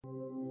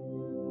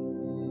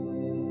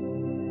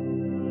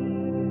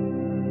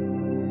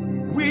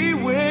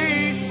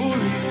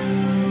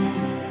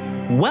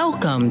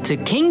Welcome to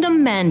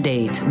Kingdom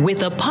Mandate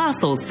with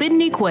Apostle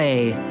Sydney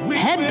Quaye,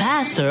 head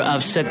pastor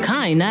of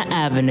Shekinah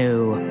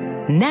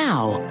Avenue.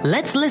 Now,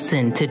 let's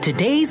listen to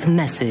today's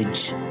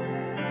message.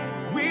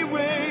 We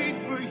wait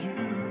for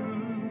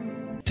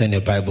you. Turn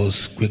your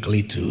Bibles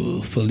quickly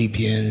to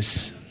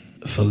Philippians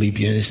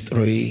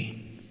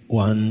 3,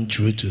 1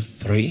 through to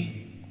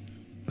 3.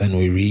 When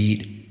we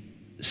read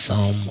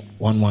Psalm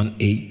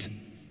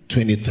 118,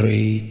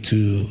 23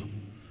 to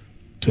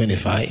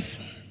 25.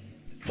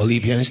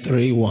 Philippians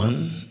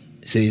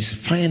 3:1 says,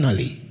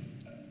 finally,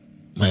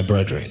 my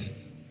brethren,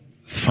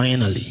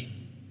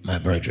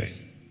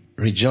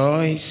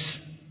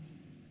 rejoice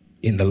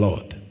in the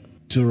Lord.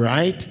 To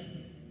write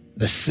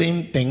the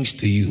same things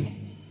to you,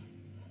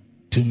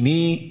 to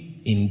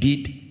me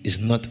indeed is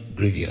not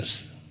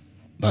grievous,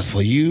 but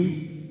for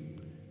you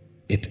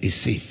it is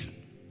safe.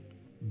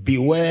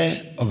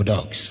 Beware of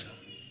dogs.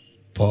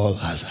 Paul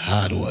has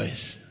hard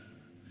words.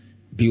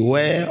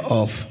 Beware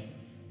of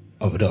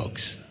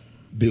dogs.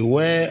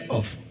 Beware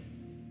of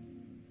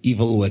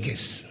evil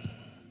workers.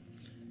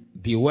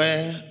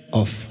 Beware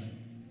of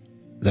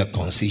the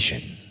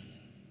concision.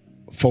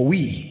 For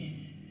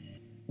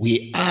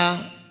we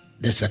are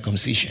the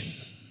circumcision,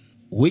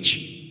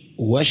 which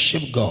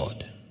worship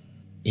God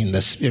in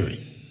the Spirit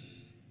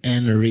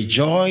and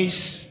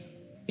rejoice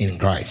in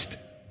Christ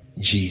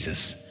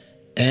Jesus,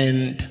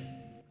 and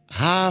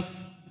have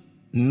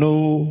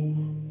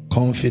no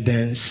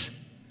confidence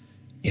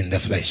in the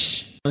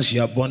flesh. Once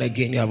you are born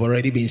again, you have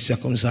already been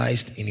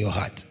circumcised in your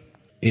heart.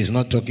 He's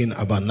not talking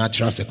about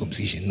natural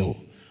circumcision. No,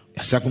 we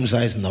are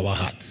circumcised in our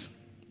hearts.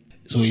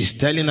 So he's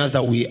telling us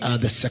that we are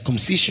the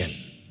circumcision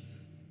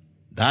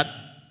that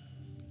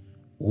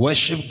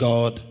worship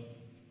God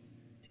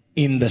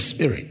in the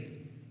Spirit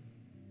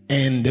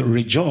and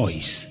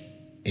rejoice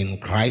in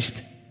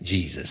Christ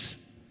Jesus.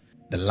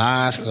 The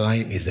last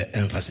line is the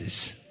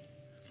emphasis.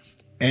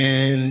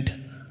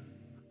 And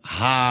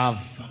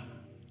have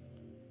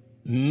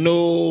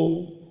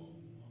no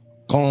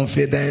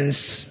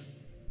confidence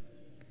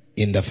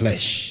in the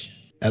flesh.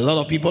 A lot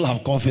of people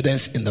have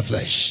confidence in the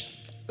flesh.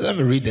 Let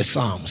me read the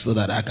Psalm so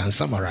that I can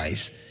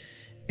summarize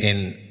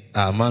in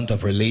our month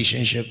of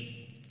relationship.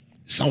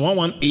 Psalm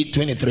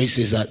 118:23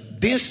 says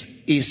that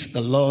this is the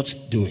Lord's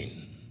doing.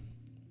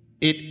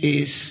 It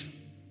is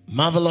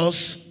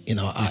marvelous in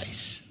our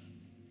eyes.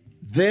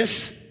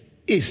 This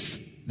is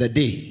the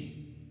day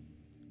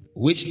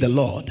which the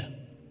Lord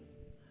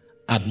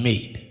had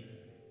made.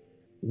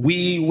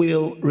 We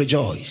will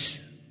rejoice.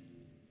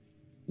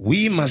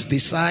 We must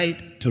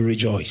decide to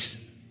rejoice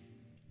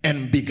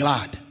and be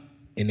glad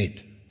in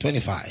it.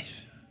 25.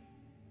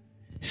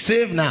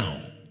 Save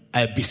now,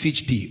 I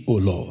beseech thee, O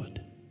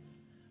Lord.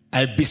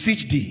 I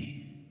beseech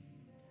thee.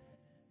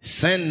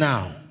 Send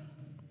now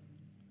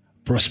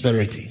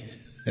prosperity.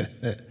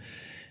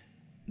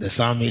 The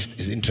psalmist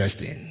is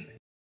interesting.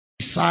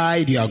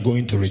 Decide you are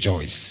going to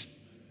rejoice.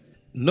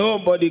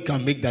 Nobody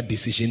can make that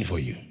decision for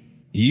you.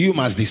 You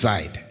must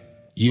decide.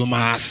 You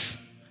must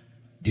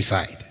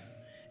decide.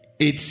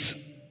 It's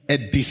a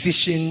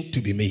decision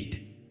to be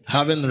made.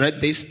 Having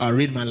read this, I'll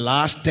read my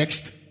last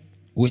text,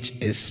 which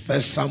is 1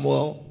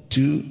 Samuel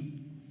 2,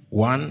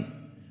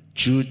 1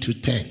 through to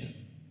 10.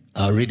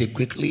 I'll read it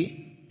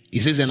quickly.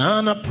 It says, and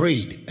Hannah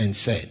prayed and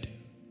said,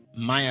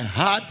 my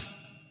heart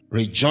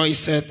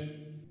rejoiceth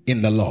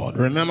in the Lord.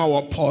 Remember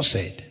what Paul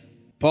said.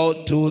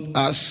 Paul told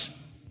us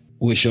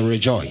we should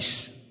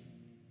rejoice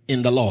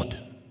in the Lord.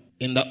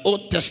 In the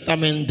Old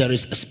Testament, there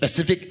is a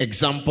specific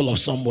example of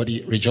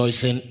somebody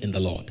rejoicing in the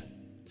Lord.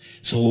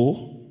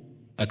 So,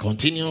 I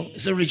continue.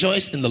 It says,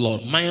 rejoice in the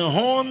Lord. My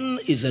horn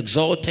is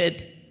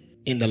exalted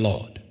in the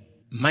Lord.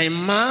 My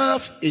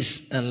mouth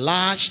is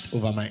enlarged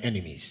over my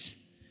enemies,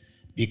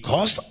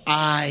 because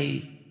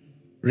I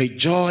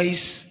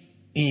rejoice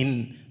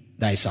in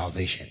thy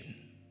salvation.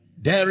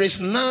 There is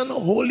none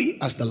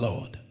holy as the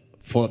Lord,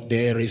 for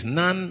there is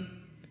none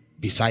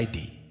beside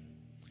thee.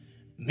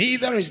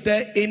 Neither is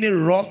there any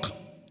rock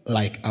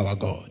like our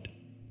God.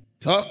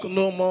 Talk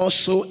no more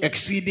so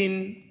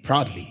exceeding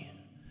proudly.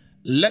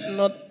 Let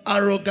not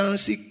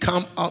arrogancy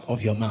come out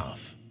of your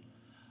mouth.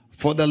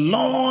 For the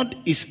Lord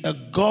is a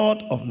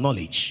God of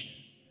knowledge,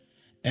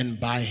 and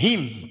by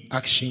him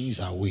actions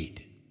are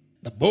weighed.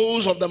 The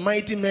bows of the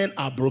mighty men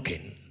are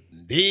broken.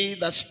 They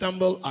that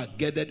stumble are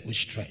gathered with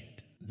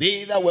strength.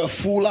 They that were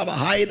full have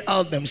hired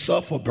out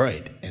themselves for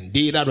bread, and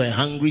they that were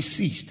hungry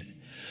ceased.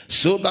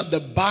 So that the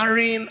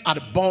barren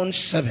had borne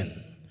 7,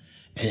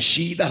 and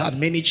she that had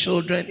many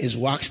children is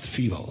waxed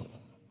feeble.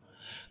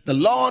 The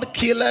Lord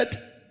killeth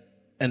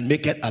and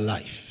maketh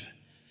alive.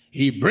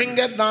 He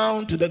bringeth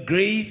down to the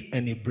grave,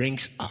 and he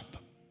brings up.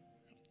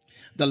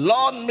 The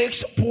Lord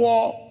makes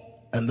poor,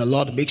 and the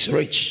Lord makes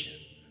rich.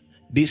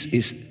 This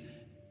is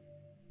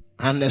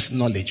honest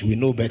knowledge. We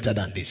know better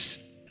than this.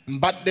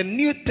 But the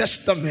New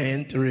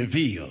Testament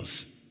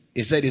reveals,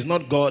 it said it's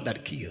not God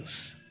that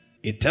kills.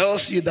 It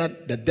tells you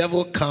that the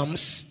devil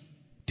comes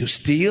to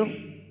steal,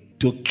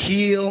 to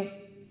kill,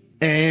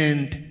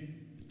 and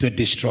to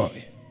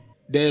destroy.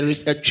 There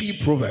is a tree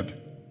proverb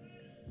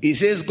He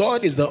says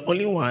God is the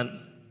only one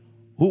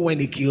who, when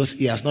he kills,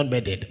 he has not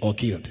murdered or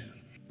killed.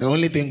 The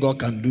only thing God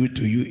can do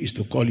to you is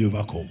to call you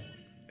back home.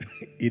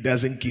 He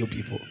doesn't kill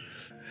people.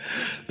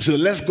 So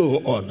let's go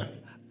on.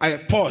 I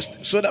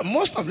paused so that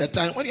most of the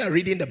time when you are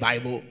reading the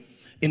Bible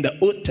in the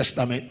Old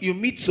Testament, you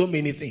meet so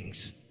many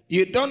things.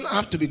 You don't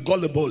have to be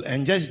gullible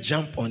and just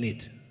jump on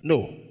it.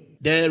 No,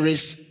 there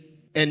is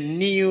a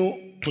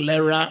new,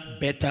 clearer,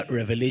 better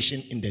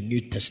revelation in the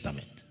New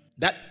Testament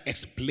that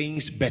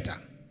explains better.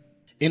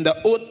 In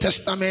the Old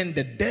Testament,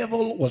 the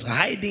devil was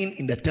hiding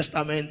in the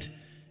Testament,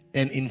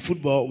 and in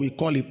football we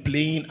call it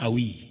playing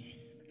away.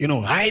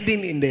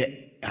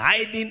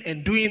 Hiding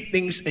and doing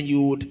things, and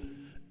you would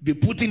be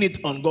putting it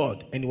on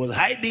God, and he was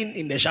hiding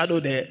in the shadow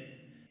there.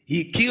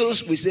 He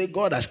kills, we say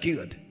God has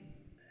killed.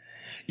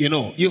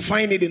 You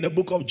find it in the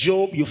book of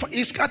Job.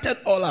 It's scattered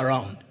all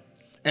around.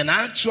 And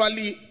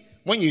actually,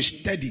 when you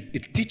study,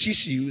 it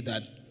teaches you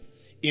that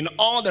in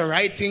all the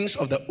writings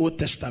of the Old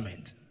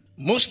Testament,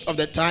 most of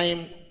the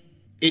time,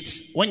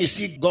 it's when you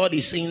see God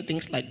is saying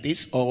things like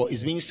this, or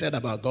is being said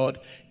about God,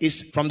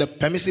 it's from the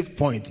permissive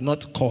point,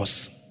 not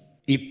cause.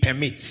 He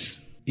permits.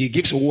 He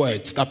gives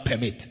words that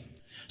permit.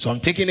 So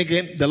I'm taking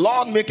again, the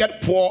Lord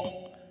maketh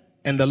poor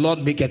and the Lord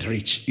maketh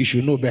rich. You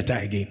should know better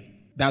again.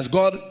 Does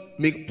God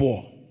make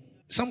poor?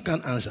 Some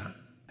can answer.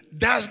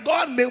 Does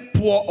God make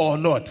poor or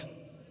not?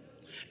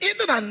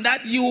 Other than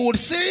that, you would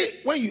say,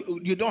 when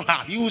you don't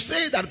have, you will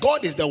say that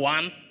God is the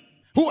one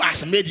who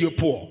has made you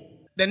poor.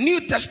 The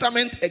New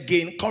Testament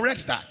again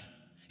corrects that.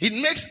 It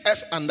makes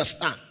us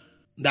understand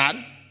that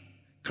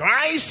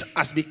Christ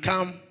has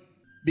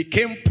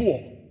became poor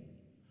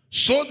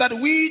so that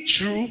we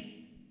through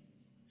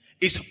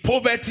his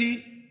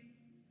poverty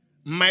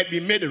might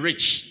be made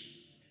rich.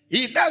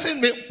 He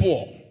doesn't make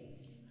poor,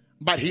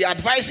 but he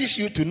advises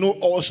you to know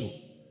also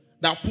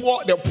that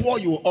the poor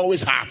you will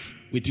always have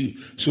with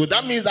you. So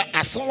that means that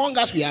as long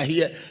as we are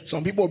here,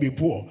 some people will be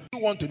poor. You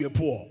want to be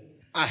poor.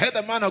 I heard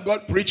a man of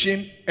God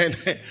preaching, and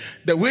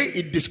the way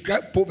he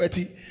described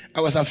poverty,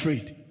 I was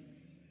afraid.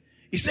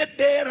 He said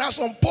there are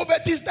some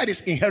poverties that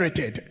is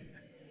inherited.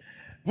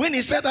 When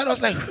he said that, I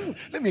was like,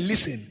 let me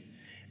listen.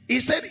 He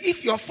said,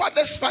 if your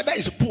father's father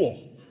is poor,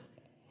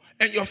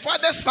 and your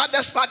father's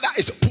father's father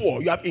is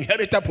poor, you have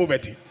inherited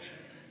poverty.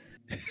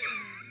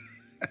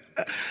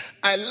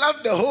 I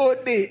laughed the whole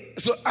day.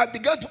 So I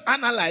began to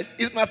analyze,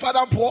 is my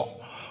father poor?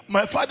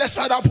 My father's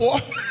father poor?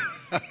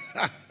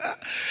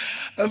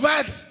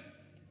 But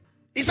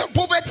it's a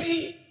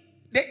poverty.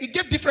 It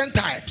gave different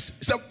types.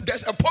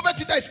 There's a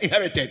poverty that is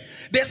inherited.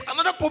 There's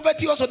another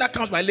poverty also that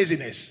comes by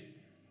laziness.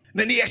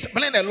 Then he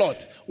explained a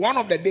lot. One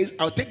of the days,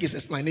 I'll take his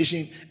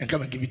explanation and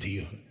come and give it to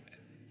you.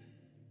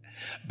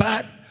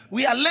 But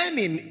we are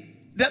learning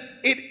that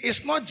it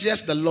is not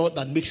just the Lord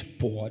that makes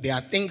poor. There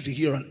are things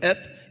here on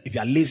earth. If you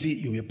are lazy,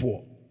 you'll be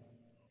poor.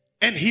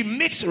 And he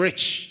makes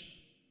rich.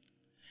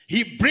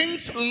 He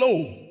brings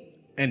low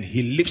and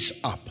he lifts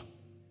up.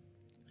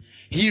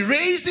 He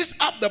raises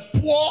up the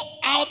poor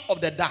out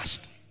of the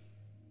dust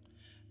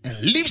and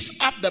lifts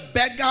up the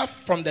beggar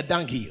from the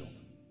dunghill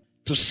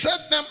to set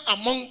them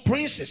among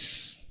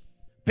princes.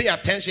 Pay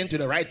attention to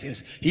the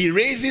writings. He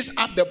raises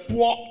up the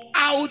poor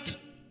out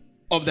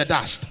of the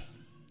dust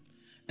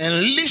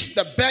and lifts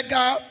the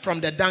beggar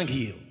from the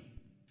dunghill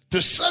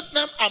to set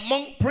them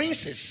among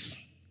princes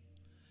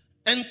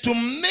and to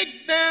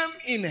make them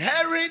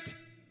inherit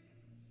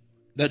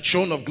the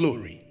throne of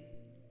glory.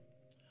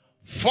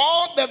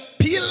 For the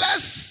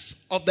pillars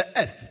of the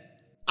earth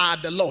are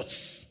the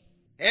Lord's,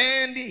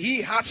 and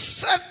he has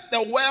set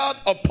the world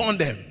upon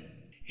them.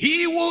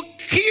 He will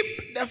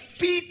keep the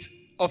feet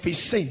of his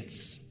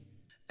saints,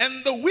 and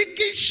the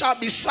wicked shall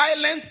be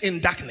silent in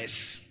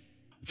darkness.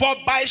 For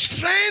by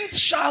strength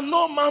shall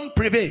no man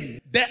prevail.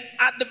 The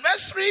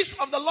adversaries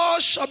of the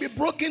Lord shall be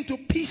broken to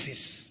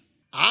pieces.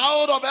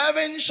 Out of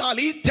heaven shall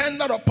he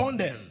tender upon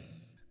them.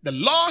 The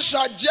Lord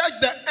shall judge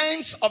the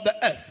ends of the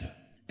earth,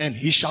 and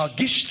he shall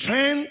give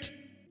strength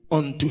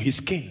unto his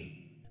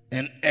king,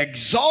 and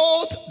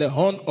exalt the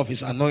horn of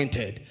his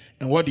anointed.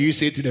 And what do you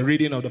say to the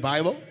reading of the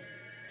Bible?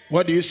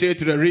 What do you say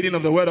to the reading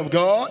of the word of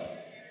God?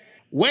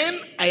 When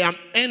I am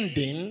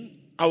ending,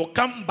 I will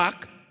come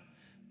back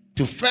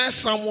to 1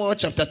 Samuel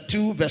chapter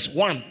 2 verse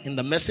 1 in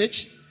the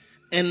message,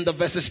 and the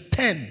verses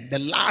 10, the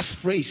last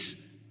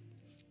phrase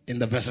in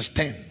the verses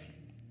 10.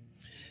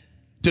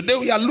 Today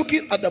we are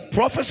looking at the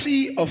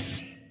prophecy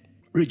of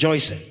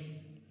rejoicing.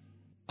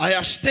 I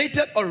have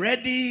stated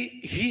already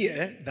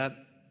here that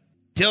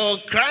till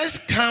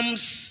Christ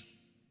comes,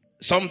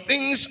 some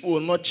things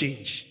will not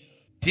change.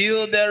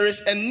 Till there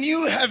is a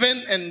new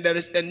heaven and there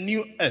is a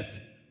new earth,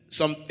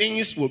 some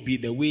things will be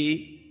the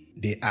way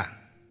they are.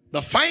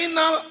 The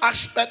final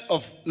aspect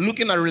of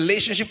looking at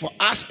relationship for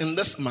us in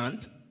this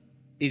month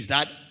is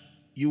that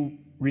you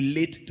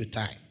relate to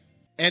time.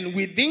 And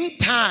within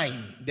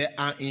time, there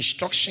are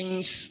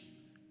instructions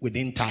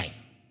within time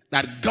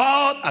that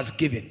God has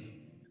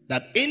given,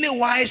 that any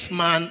wise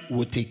man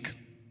will take.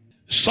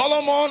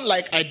 Solomon,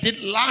 like I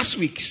did last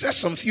week, said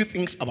some few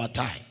things about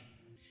time.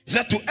 He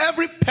said, to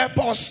every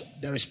purpose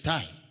there is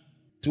time.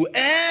 To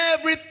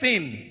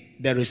everything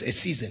there is a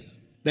season.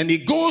 Then he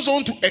goes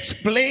on to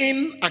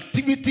explain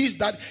activities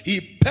that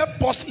he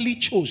purposely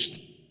chose.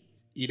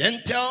 He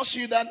then tells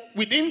you that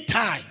within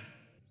time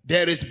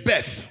there is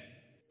birth,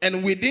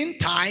 and within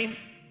time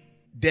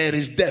there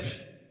is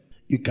death.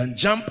 You can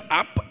jump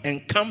up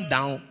and come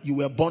down. You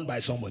were born by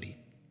somebody,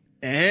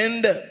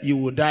 and you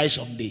will die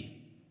someday.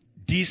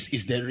 This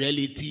is the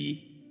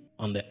reality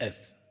on the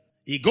earth.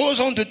 He goes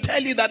on to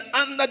tell you that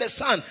under the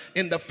sun,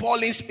 in the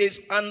falling space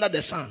under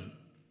the sun,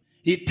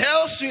 he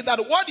tells you that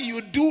what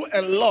you do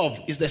and love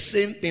is the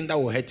same thing that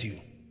will hurt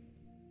you.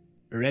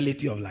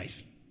 Reality of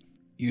life.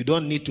 You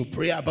don't need to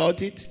pray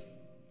about it.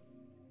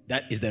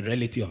 That is the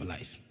reality of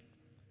life.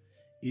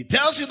 He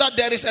tells you that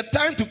there is a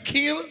time to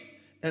kill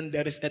and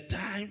there is a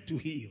time to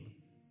heal.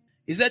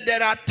 He said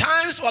there are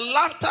times for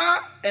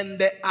laughter and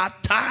there are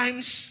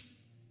times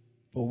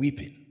for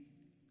weeping.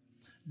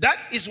 That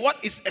is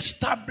what is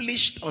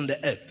established on the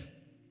earth.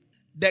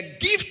 The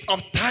gift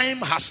of time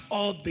has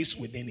all this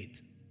within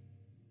it.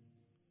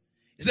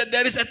 He said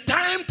there is a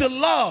time to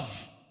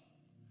love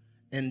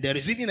and there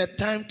is even a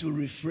time to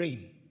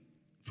refrain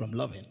from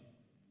loving.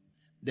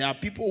 There are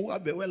people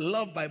who were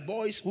loved by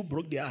boys who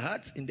broke their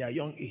hearts in their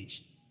young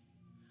age.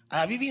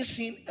 I have even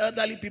seen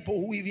elderly people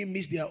who even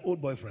miss their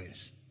old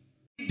boyfriends.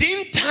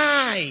 Within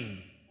time,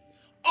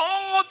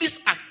 all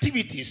these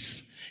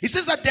activities, he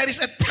says that there is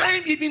a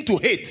time even to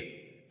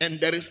hate and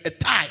there is a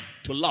time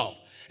to love.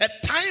 A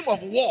time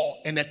of war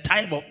and a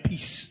time of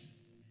peace.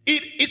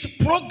 It is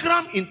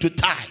programmed into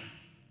time.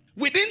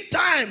 Within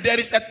time, there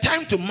is a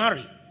time to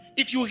marry.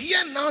 If you hear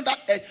now that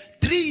a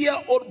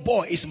 3-year-old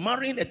boy is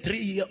marrying a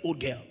 3-year-old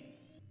girl,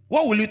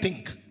 what will you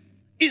think?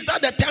 Is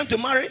that the time to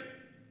marry?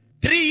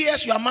 3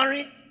 years you are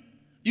married?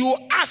 You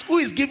will ask who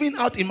is giving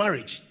out in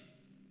marriage.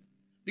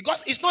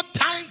 Because it's not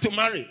time to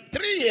marry.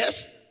 3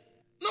 years?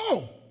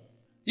 No.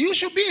 You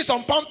should be in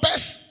some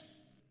pampers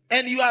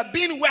and you are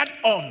being worked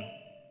on.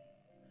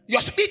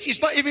 Your speech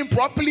is not even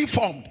properly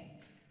formed.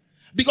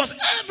 Because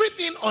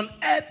everything on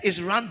earth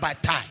is run by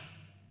time.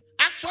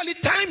 Actually,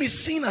 time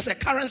is seen as a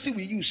currency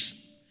we use.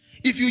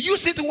 If you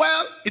use it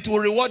well, it will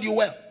reward you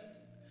well.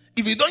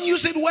 If you don't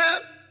use it well,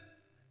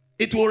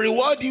 it will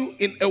reward you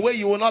in a way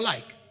you will not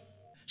like.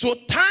 So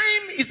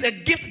time is a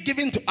gift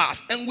given to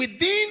us. And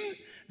within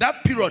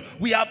that period,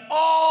 we have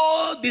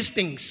all these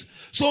things.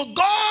 So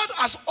God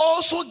has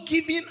also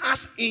given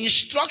us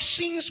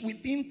instructions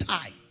within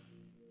time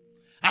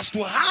as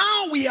to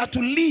how we are to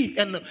live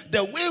and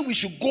the way we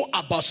should go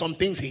about some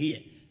things here.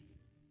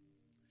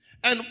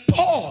 And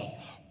Paul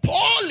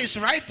is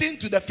writing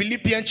to the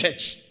Philippian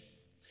church.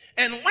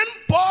 And when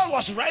Paul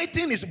was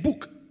writing his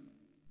book,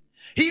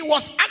 he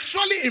was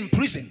actually in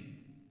prison.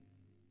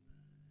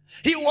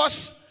 He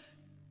was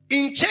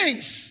in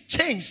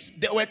chains.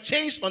 There were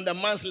chains on the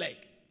man's leg.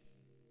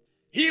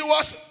 He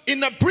was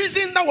in a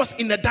prison that was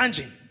in a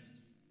dungeon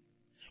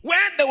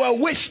where there were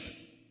waste.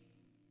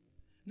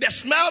 The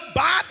smell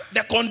bad,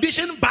 the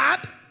condition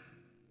bad.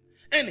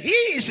 And he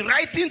is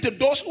writing to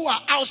those who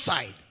are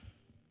outside.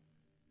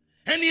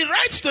 And he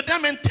writes to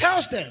them and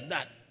tells them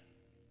that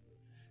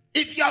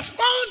if you have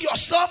found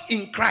yourself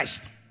in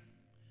Christ,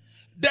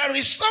 there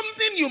is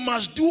something you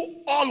must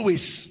do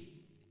always.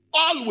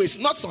 Always,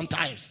 not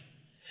sometimes.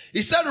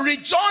 He said,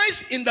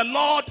 rejoice in the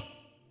Lord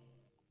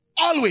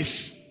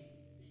always.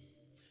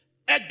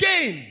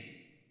 Again,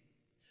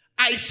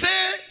 I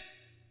say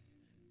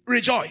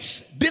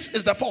rejoice. This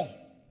is the form.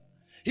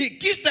 He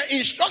gives the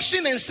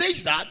instruction and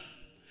says that,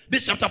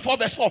 this chapter 4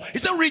 verse 4. He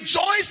said,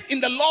 rejoice in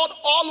the Lord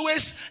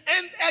always.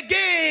 And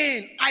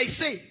again, I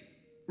say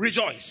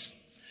rejoice.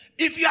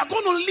 If you are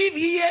going to live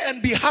here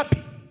and be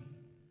happy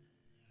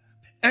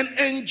and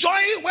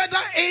enjoy whether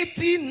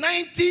 80,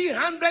 90,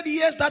 100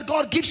 years that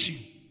God gives you,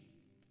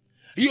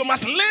 you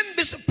must learn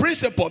this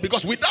principle,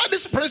 because without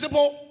this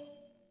principle,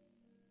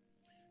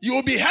 you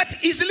will be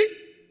hurt easily.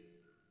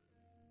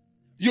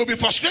 You will be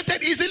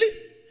frustrated easily.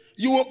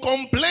 You will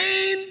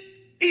complain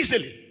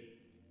easily.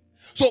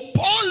 So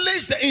Paul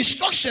lays the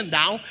instruction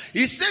down.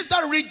 He says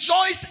that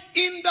rejoice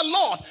in the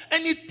Lord.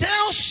 And he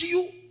tells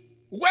you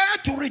where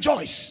to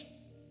rejoice.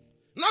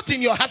 Not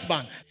in your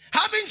husband.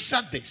 Having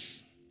said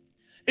this,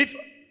 if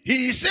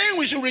he is saying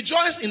we should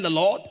rejoice in the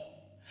Lord,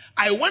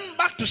 I went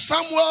back to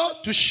Samuel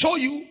to show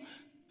you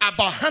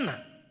about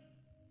Hannah.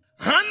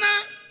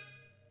 Hannah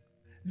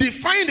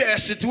defined a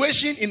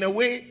situation in a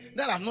way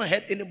that I've not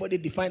heard anybody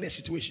define a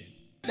situation.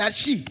 That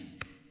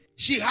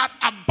she had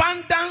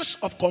abundance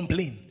of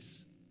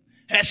complaints.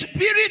 Her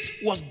spirit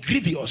was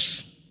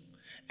grievous.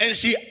 And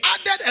she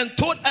added and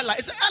told Eli,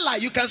 he said, Eli,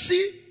 you can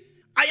see,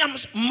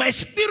 my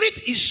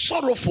spirit is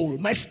sorrowful.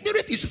 My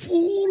spirit is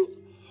full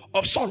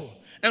of sorrow.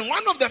 And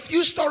one of the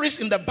few stories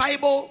in the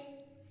Bible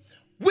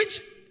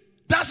which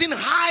doesn't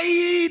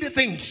hide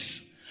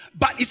things,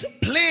 but is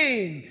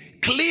plain,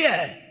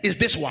 clear, is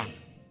this one.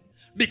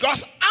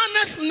 Because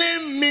Anna's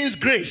name means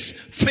grace,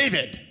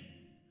 favored.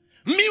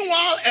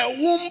 Meanwhile, a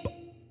womb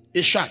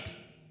is shut.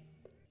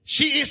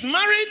 She is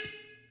married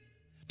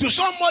to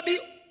somebody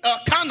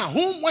Elkanah,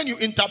 whom when you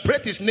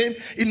interpret his name,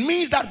 it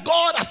means that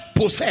God has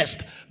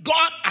possessed,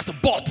 God has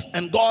bought,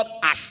 and God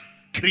has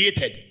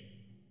created.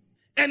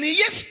 And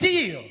yet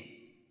still,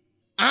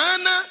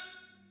 Anna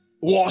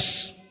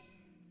was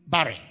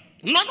barren.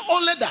 Not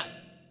only that,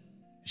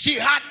 she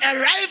had a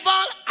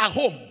rival at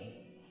home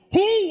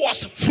who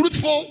was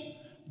fruitful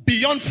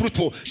beyond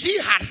fruitful. She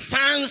had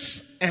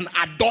sons and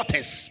had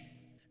daughters,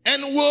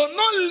 and will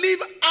not leave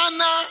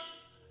Anna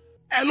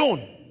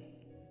alone.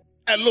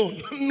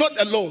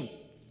 Not alone.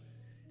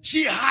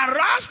 She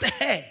harassed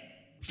her,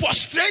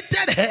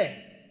 frustrated her,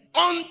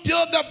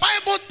 until the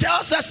Bible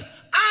tells us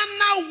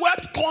Anna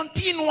wept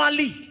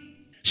continually.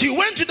 She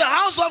went to the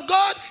house of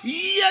God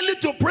yearly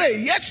to pray,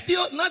 yet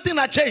still nothing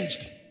had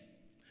changed.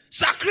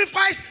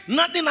 Sacrifice,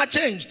 nothing had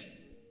changed.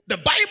 The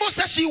Bible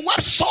says she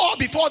wept sore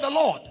before the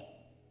Lord,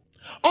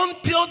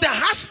 until the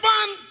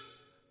husband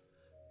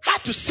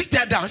had to sit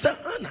her down and say,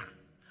 Anna,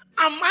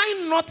 am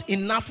I not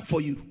enough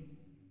for you?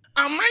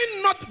 Am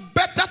I not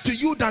better to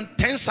you than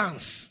 10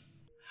 sons?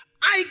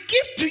 I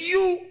give to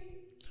you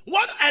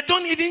what I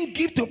don't even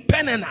give to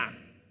Peninnah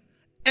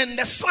and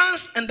the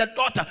sons and the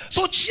daughter.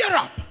 So cheer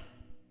up.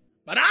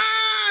 But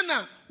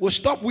Anna will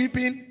stop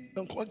weeping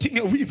and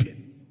continue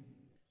weeping.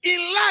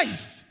 In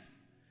life,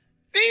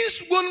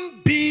 things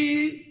won't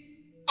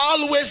be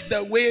always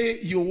the way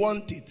you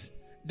want it.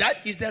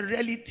 That is the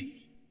reality.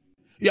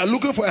 You are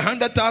looking for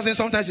 100,000,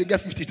 sometimes you get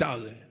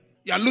 50,000.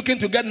 You are looking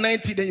to get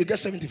 90, then you get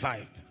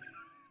 75.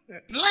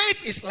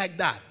 Life is like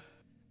that.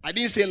 I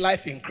didn't say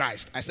life in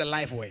Christ. I said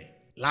life way.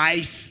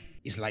 Life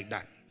is like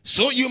that.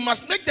 So you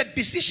must make the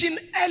decision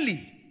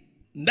early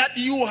that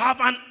you have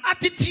an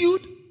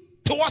attitude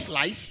towards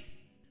life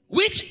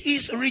which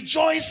is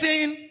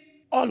rejoicing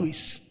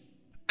always.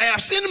 I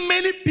have seen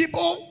many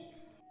people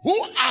who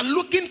are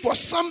looking for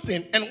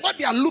something, and what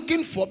they are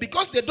looking for,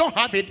 because they don't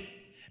have it,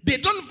 they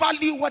don't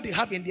value what they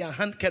have in their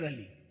hand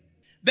currently.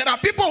 There are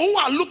people who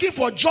are looking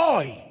for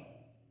joy.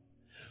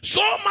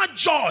 So much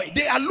joy,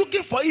 they are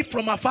looking for it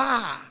from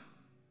afar.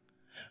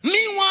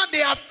 Meanwhile,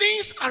 there are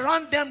things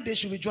around them they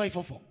should be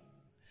joyful for.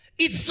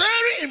 It's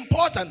very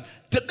important.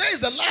 Today is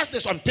the last day,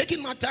 so I'm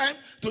taking my time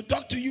to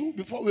talk to you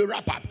before we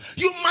wrap up.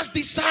 You must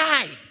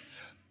decide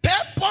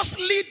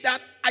purposely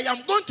that I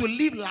am going to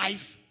live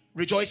life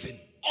rejoicing.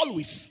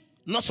 Always,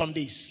 not some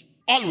days.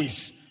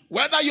 Always.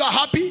 Whether you are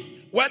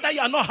happy, whether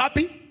you are not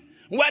happy,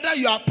 whether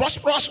you are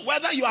prosperous,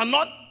 whether you are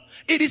not,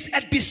 it is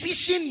a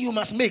decision you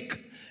must make.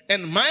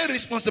 And my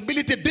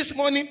responsibility this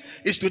morning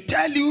is to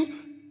tell you,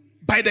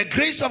 by the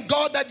grace of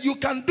God, that you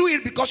can do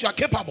it because you are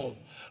capable.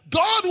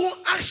 God won't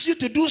ask you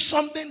to do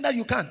something that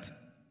you can't.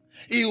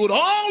 He would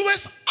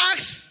always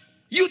ask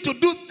you to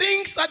do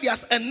things that He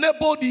has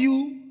enabled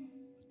you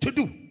to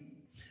do.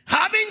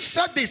 Having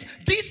said this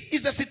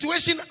is the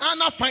situation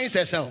Anna finds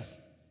herself.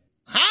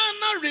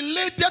 Hannah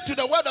related to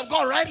the word of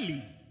God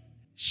rightly.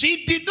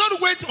 She did not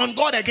wait on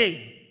God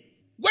again.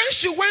 When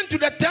she went to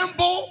the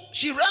temple,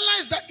 she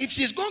realized that if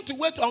she's going to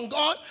wait on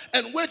God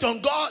and wait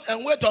on God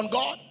and wait on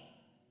God,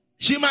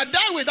 she might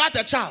die without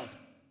a child.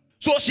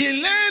 So she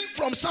learned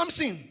from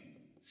Samson's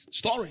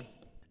story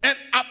and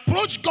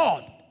approached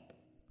God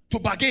to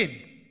bargain.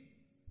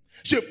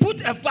 She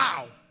put a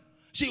vow.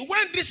 She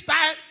went this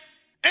time,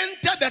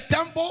 entered the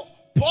temple,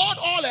 poured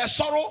all her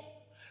sorrow.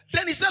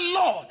 Then he said,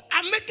 Lord,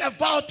 I make a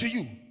vow to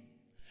you.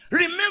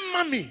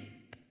 Remember me.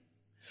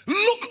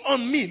 Look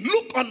on me.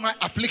 Look on my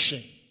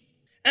affliction.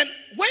 And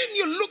when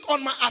you look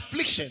on my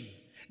affliction,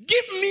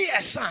 give me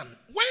a son.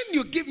 When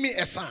you give me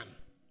a son,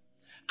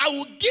 I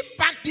will give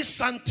back this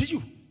son to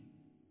you.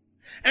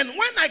 And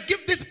when I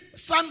give this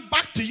son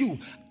back to you,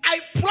 I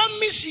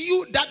promise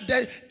you that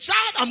the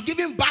child I'm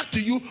giving back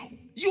to you,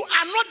 you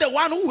are not the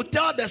one who will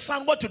tell the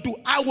son what to do.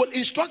 I will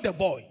instruct the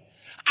boy.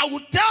 I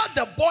will tell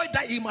the boy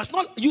that he must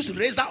not use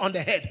razor on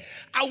the head.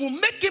 I will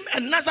make him a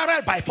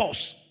Nazarite by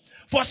force.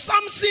 For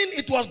Samson,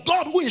 it was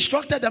God who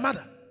instructed the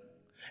mother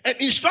and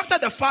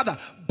instructed the father.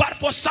 But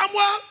for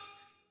Samuel,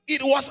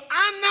 it was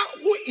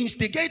Anna who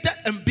instigated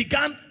and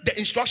began the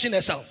instruction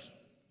herself.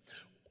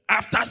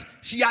 After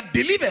she had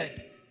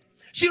delivered,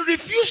 she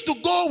refused to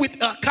go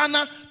with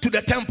Elkanah to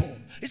the temple.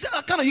 He said,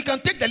 Elkanah, you can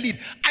take the lead.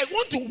 I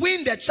want to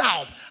win the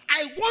child.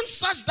 I want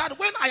such that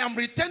when I am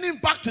returning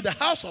back to the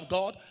house of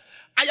God,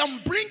 I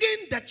am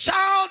bringing the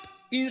child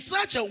in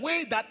such a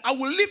way that I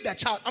will leave the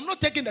child. I'm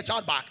not taking the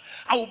child back.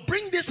 I will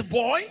bring this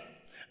boy.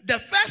 The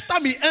first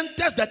time he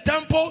enters the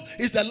temple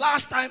is the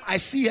last time I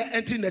see her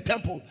entering the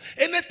temple.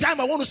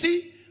 Anytime I want to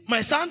see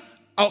my son,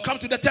 I'll come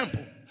to the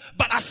temple.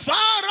 But as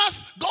far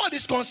as God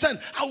is concerned,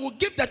 I will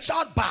give the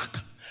child back.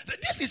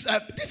 This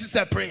is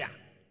a prayer.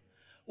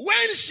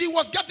 When she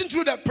was getting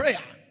through the prayer,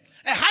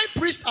 a high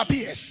priest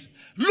appears.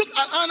 Look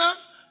at Anna,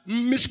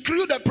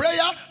 miscrew the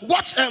prayer,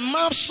 watch her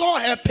mouth, saw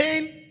her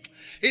pain.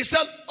 He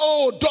said,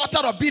 oh, daughter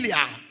of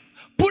Belial,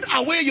 put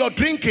away your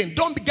drinking.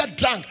 Don't get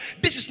drunk.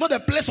 This is not a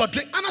place for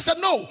drink. Anna said,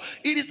 no,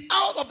 it is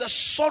out of the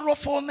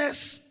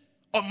sorrowfulness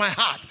of my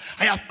heart.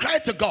 I have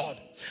cried to God.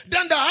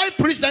 Then the high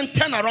priest then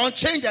turned around,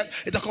 changed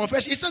the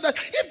confession. He said that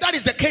if that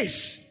is the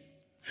case,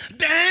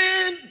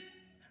 then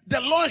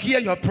the Lord hear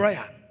your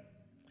prayer.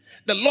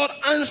 The Lord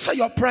answered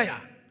your prayer.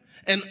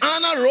 And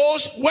Anna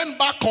rose, went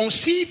back,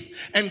 conceived,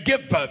 and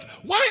gave birth.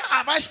 Why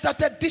have I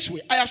started this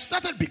way? I have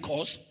started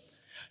because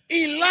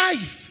in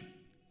life,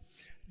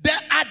 there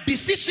are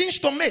decisions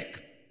to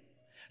make.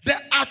 There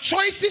are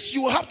choices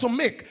you have to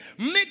make.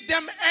 Make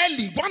them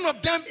early. One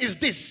of them is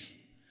this.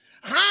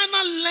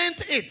 Hannah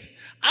learned it.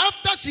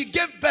 After she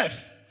gave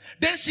birth,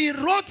 then she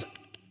wrote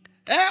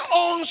her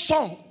own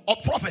song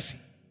of prophecy.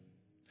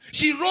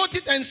 She wrote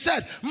it and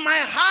said, my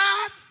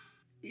heart,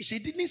 she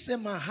didn't say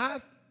my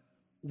heart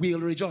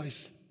will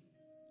rejoice.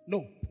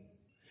 No.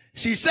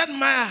 She said,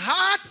 my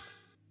heart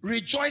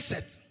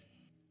rejoiceth.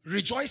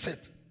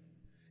 Rejoiceth.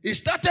 It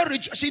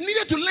started, she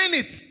needed to learn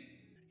it.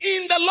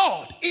 In the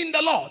Lord, in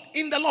the Lord,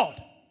 in the Lord.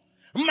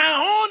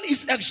 My own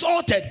is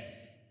exalted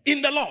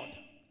in the Lord.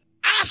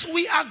 As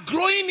we are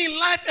growing in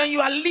life and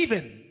you are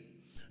living,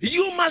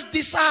 you must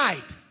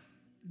decide.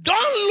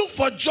 Don't look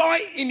for joy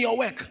in your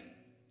work.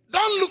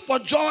 Don't look for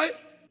joy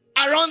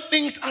around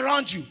things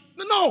around you.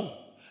 No.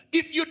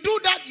 If you do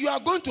that, you are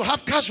going to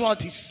have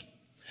casualties.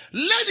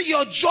 Let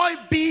your joy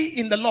be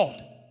in the Lord.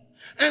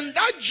 And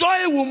that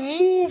joy will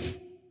move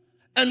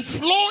and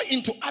flow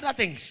into other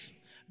things.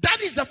 That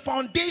is the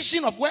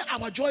foundation of where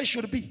our joy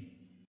should be.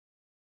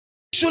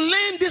 You should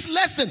learn this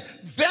lesson.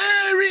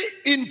 Very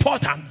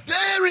important.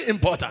 Very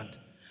important.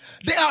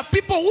 There are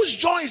people whose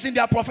joy is in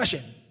their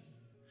profession.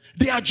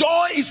 Their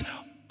joy is,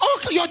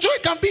 okay, your joy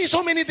can be in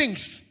so many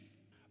things.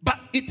 But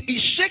it is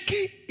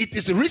shaky. It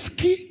is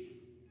risky.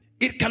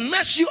 It can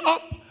mess you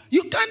up.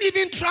 You can't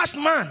even trust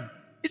man.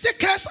 It's a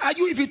curse are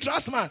you if you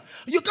trust man.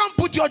 You can't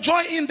put your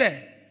joy in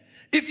there.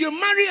 If you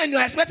marry and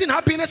you're expecting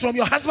happiness from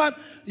your husband,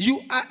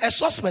 you are a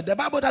suspect. The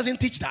Bible doesn't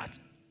teach that.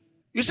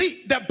 You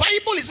see, the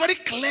Bible is very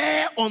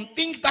clear on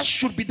things that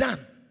should be done.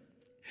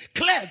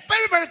 Clear,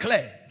 very, very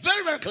clear.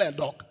 Very, very clear,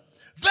 Doc.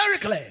 Very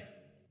clear.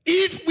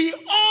 If we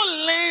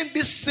all learn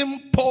this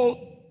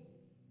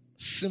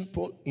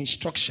simple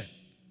instruction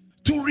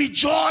to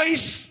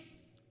rejoice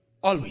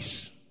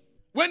always.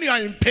 When you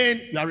are in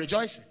pain, you are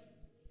rejoicing.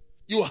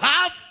 You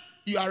have,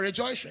 you are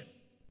rejoicing.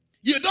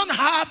 You don't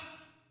have,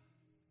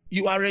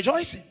 you are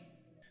rejoicing.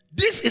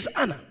 This is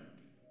Anna.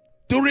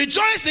 To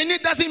rejoice in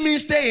it doesn't mean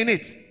stay in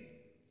it.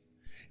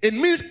 It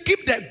means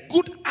keep the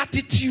good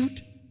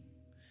attitude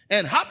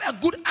and have a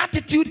good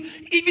attitude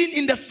even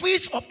in the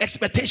face of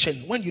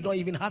expectation when you don't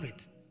even have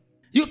it.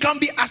 You can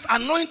be as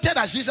anointed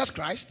as Jesus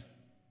Christ,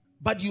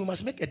 but you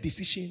must make a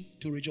decision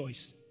to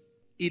rejoice.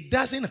 It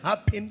doesn't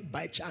happen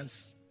by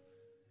chance.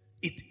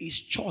 It is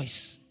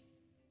choice.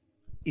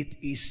 It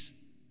is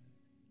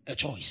a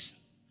choice.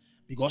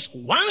 Because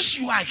once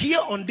you are here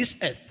on this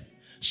earth,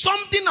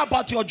 something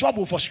about your job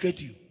will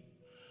frustrate you.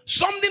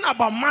 Something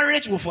about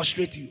marriage will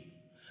frustrate you.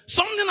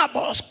 Something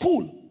about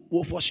school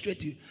will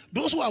frustrate you.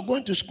 Those who are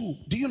going to school,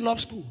 do you love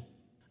school?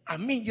 I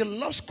mean, you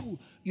love school.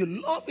 You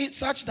love it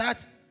such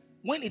that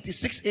when it is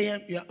 6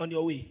 a.m., you are on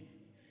your way.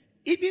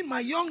 Even my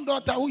young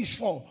daughter who is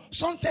 4,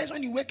 sometimes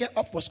when you wake her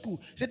up for school,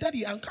 say,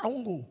 Daddy, I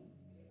won't go.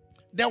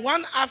 The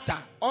one after,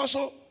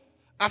 also,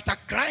 after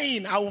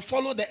crying, I will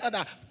follow the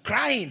other,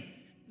 crying.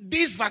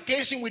 This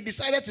vacation, we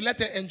decided to let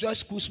her enjoy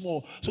school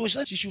small. So we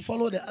said she should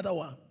follow the other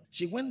one.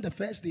 She went the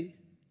first day.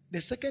 The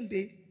second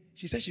day,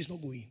 she said she's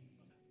not going.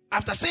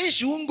 After saying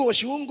she won't go,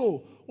 she won't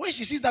go. When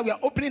she sees that we are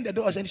opening the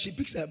doors and she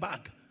picks her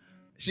bag,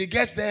 she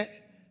gets there,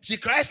 she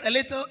cries a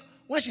little.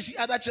 When she sees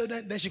other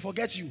children, then she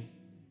forgets you.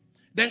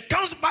 Then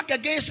comes back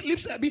again,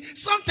 sleeps a bit.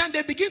 Sometimes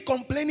they begin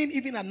complaining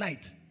even at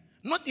night.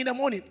 Not in the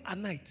morning, at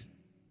night.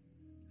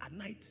 At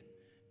night,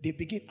 they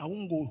begin, I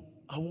won't go,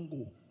 I won't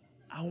go,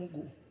 I won't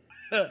go.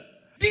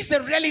 This is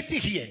the reality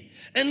here.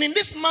 And in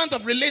this month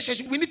of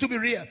relationship, we need to be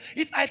real.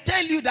 If I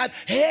tell you that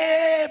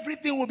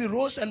everything will be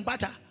rose and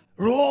butter,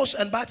 rose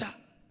and butter,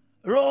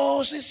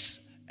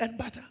 roses and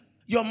butter.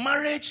 Your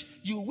marriage,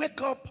 you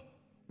wake up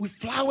with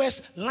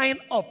flowers lined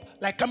up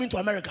like coming to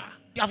America.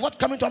 You have what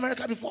coming to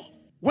America before?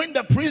 When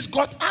the prince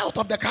got out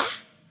of the car,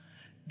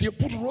 they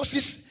put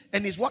roses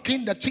and he's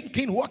walking, the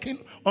king walking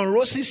on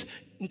roses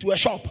into a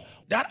shop.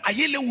 That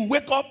Ayele will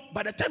wake up.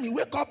 By the time he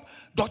wake up,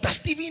 Dr.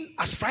 Stephen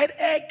has fried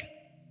egg,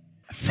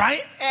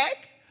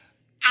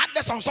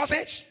 add some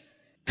sausage,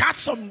 cut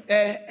some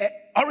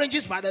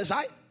oranges by the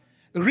side.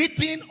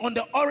 Written on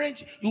the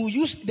orange, you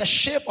use the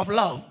shape of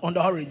love on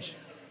the orange.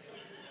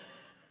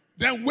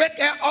 Then wake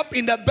her up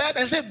in the bed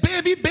and say,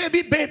 baby,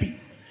 baby, baby.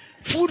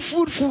 Food,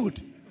 food,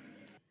 food.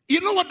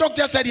 You know what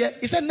doctor said here?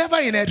 He said, never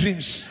in her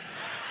dreams.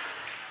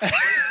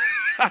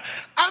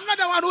 I'm not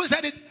the one who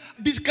said it.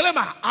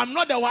 Disclaimer, I'm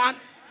not the one.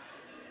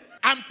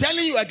 I'm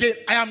telling you again,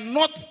 I am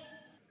not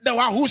the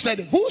one who said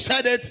it. Who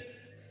said it?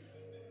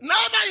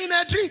 Never in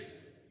a dream.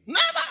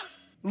 Never.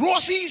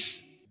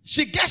 Roses.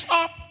 She gets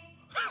up.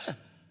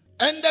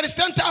 And there is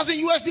 10,000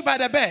 USD by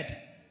the bed.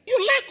 You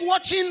like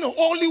watching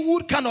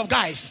Hollywood kind of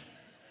guys.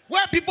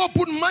 Where people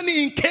put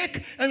money in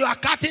cake and you are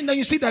cutting, then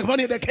you see the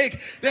money in the cake.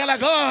 They're like,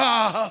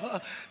 oh.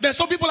 Then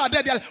some people are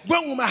there. They're like,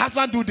 when will my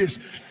husband do this?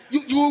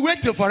 You will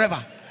wait till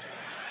forever.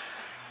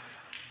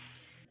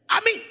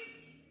 I mean,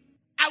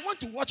 I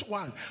want to watch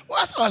one.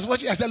 Whilst I was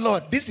watching, I said,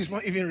 Lord, this is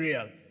not even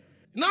real.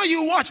 Now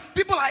you watch.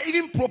 People are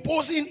even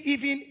proposing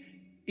even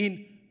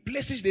in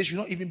places they should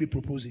not even be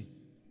proposing.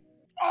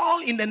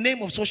 All in the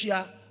name of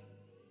social.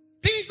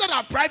 Things that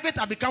are private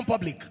have become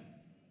public.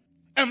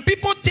 And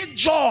people take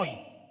joy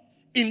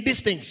in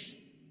these things.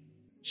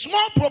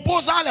 Small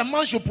proposal a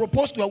man should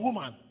propose to a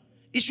woman.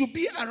 It should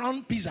be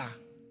around pizza.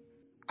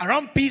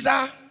 Around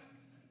pizza.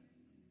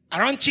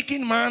 Around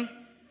chicken man.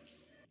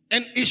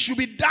 And it should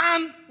be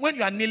done when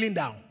you are kneeling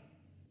down.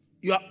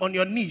 You are on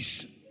your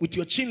knees with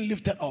your chin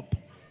lifted up.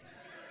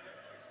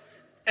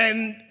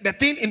 And the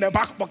thing in the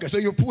back pocket, so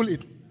you pull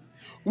it.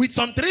 With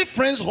some 3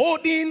 friends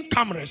holding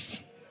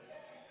cameras.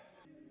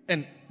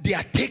 And they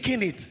are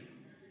taking it.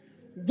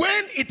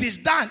 When it is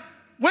done,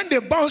 when they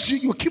bounce you,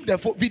 you keep the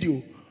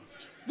video.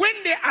 When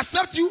they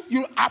accept you,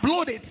 you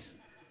upload it.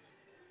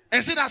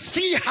 And say that,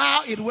 see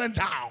how it went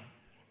down.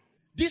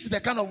 This is the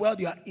kind of world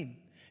you are in.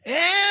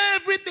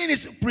 Everything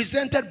is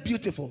presented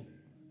beautiful,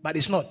 but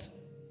it's not.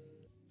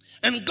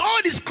 And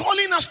God is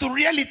calling us to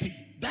reality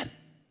that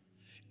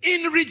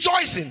in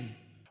rejoicing,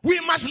 we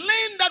must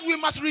learn that we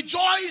must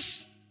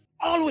rejoice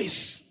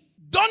always.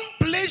 Don't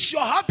place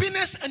your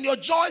happiness and your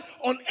joy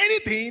on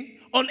anything,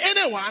 on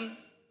anyone,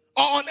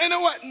 or on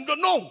anyone.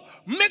 No.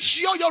 Make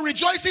sure your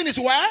rejoicing is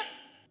where?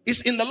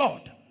 It's in the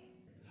Lord.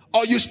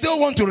 Or you still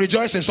want to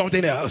rejoice in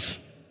something else.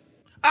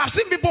 I've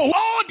seen people,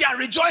 all their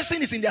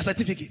rejoicing is in their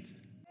certificate.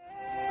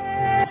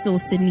 Apostle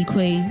Sydney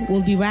Quaye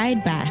will be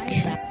right back.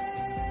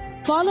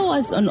 Follow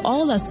us on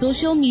all our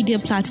social media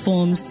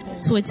platforms,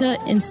 Twitter,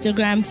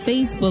 Instagram,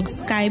 Facebook,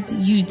 Skype,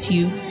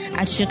 YouTube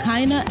at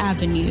Shekinah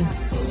Avenue.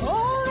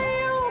 Only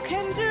you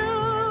can do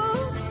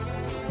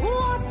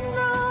what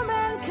no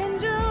man can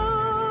do.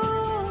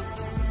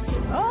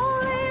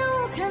 Only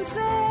you can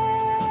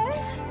say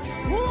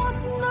what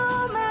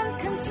no man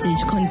can say.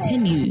 Message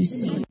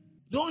continues.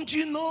 Don't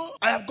you know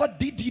I have got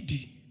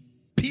DDD,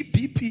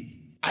 PPP.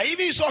 I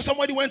even saw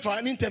somebody went for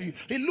an interview.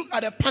 He looked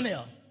at the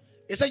panel.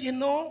 He said, you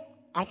know,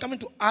 I'm coming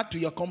to add to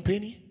your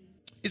company.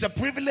 It's a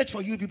privilege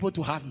for you people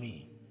to have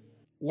me.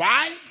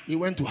 Why? He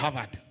went to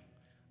Harvard.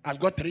 I've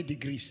got 3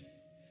 degrees.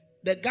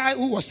 The guy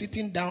who was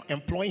sitting down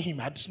employing him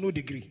had no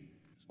degree.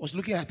 Was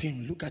looking at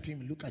him, look at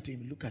him, look at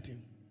him, look at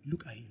him,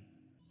 look at him.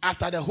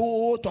 After the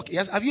whole talk,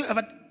 yes, have you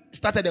ever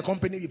started a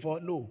company before?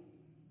 No.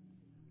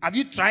 Have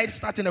you tried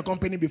starting a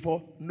company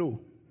before?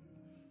 No.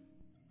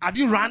 Have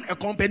you run a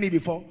company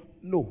before?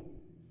 No.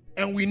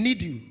 And we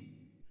need you.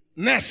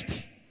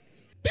 Next.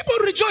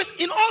 People rejoice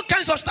in all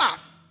kinds of stuff.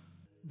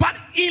 But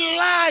in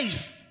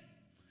life,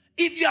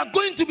 if you are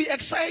going to be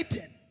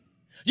excited,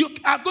 you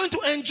are going to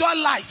enjoy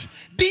life,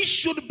 this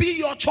should be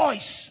your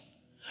choice.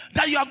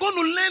 That you are going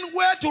to learn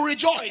where to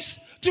rejoice.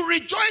 To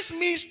rejoice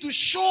means to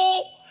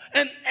show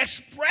and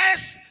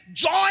express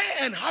joy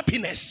and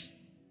happiness.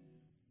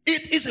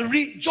 It is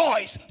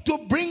rejoice, to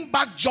bring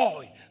back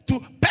joy,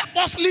 to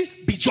purposely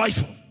be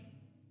joyful.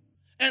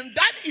 And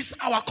that is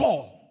our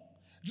call.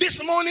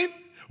 This morning,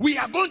 we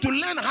are going to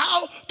learn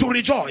how to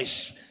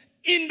rejoice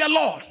in the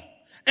Lord.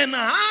 And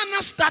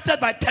Hannah started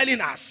by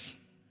telling us,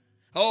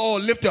 oh,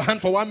 lift your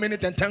hand for 1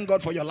 minute and thank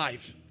God for your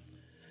life.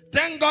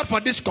 Thank God for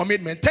this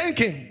commitment. Thank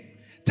Him.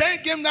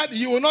 Thank Him that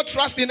you will not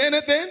trust in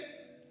anything.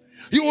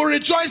 You will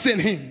rejoice in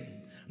Him.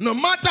 No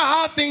matter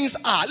how things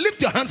are.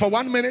 Lift your hand for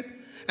 1 minute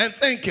and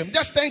thank Him.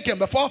 Just thank Him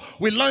before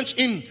we launch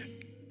in.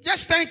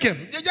 Just thank Him.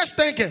 Just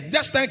thank Him.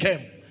 Just thank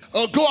Him.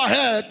 Oh, go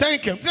ahead.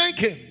 Thank Him. Thank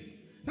Him.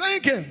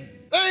 Thank Him.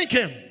 Thank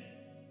Him.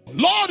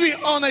 Lord, we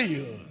honor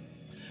you.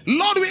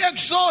 Lord, we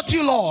exalt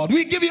you, Lord.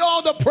 We give you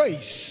all the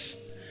praise.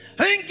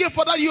 Thank you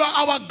for that you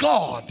are our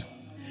God.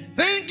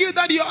 Thank you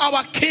that you are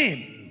our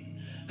King.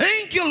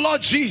 Thank you,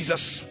 Lord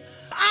Jesus.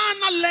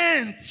 Anna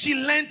learned. She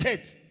learned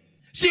it.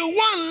 She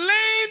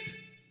learned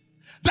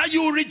that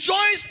you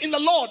rejoice in the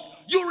Lord.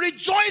 You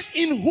rejoice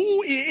in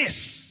who He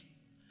is.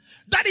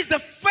 That is the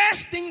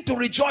first thing to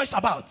rejoice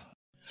about.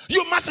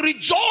 You must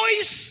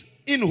rejoice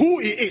in who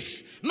He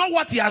is. Not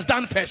what He has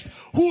done first.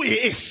 Who He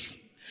is.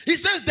 He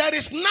says there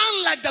is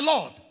none like the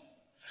Lord.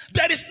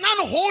 There is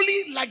none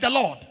holy like the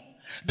Lord.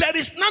 There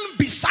is none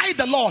beside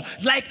the Lord,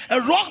 like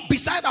a rock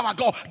beside our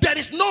God. There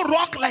is no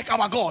rock like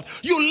our God.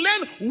 You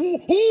learn who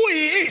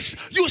He is.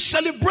 You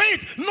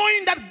celebrate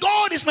knowing that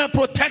God is my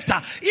protector.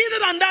 Other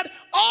than that,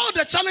 all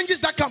the challenges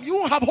that come, you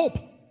won't have hope.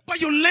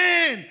 But you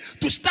learn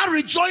to start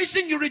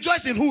rejoicing. You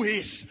rejoice in who He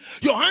is.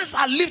 Your hands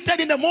are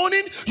lifted in the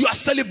morning. You are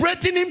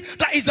celebrating Him.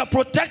 That is the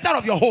protector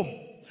of your home.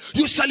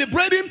 You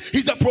celebrate Him.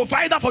 He's the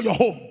provider for your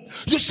home.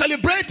 You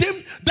celebrate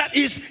Him.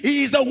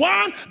 He is the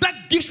one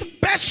that gives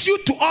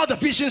pursuit to all the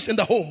visions in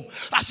the home.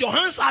 As your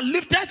hands are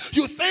lifted,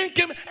 you thank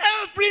Him.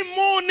 Every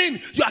morning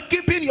you are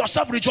keeping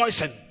yourself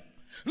rejoicing.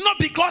 Not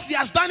because He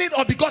has done it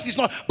or because He's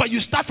not, but you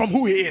start from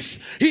who He is.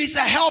 He is a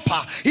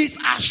helper. He is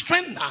our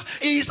strengthener.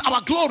 He is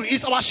our glory. He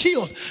is our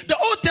shield. The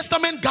Old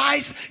Testament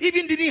guys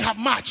even didn't have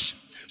much.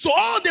 So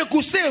all they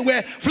could say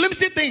were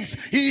flimsy things.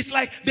 He's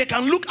like, they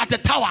can look at the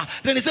tower.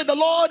 Then he said, the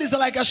Lord is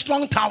like a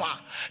strong tower.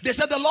 They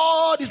said, the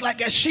Lord is like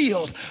a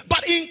shield.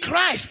 But in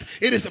Christ,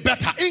 it is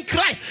better. In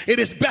Christ, it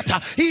is better.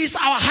 He is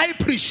our high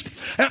priest.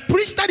 A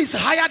priest that is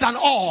higher than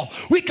all.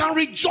 We can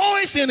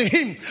rejoice in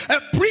him.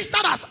 A priest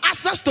that has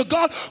access to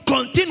God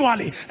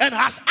continually and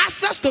has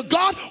access to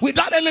God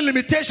without any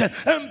limitation.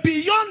 And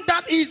beyond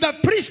that, he is the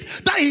priest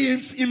that he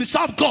is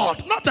himself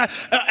God. Not a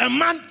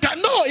man.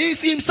 No, he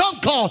is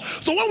himself God.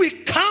 So when we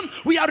come,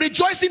 we are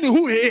rejoicing in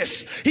who he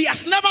is. He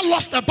has never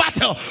lost a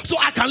battle. So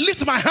I can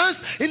lift my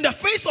hands in the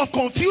face of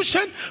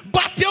confusion,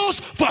 battles,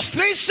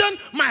 frustration.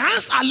 My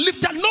hands are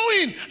lifted,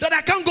 knowing that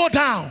I can't go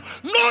down,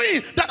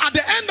 knowing that at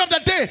the end of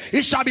the day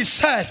it shall be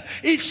said,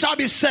 it shall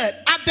be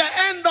said, at the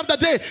end of the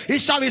day it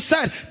shall be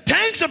said,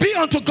 thanks be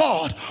unto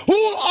God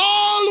who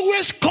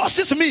always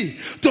causes me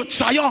to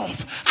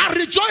triumph. I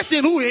rejoice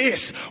in who he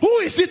is. Who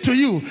is it to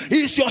you?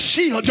 He is your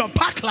shield, your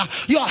buckler,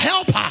 your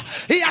helper.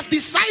 He has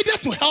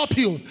decided to help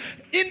you.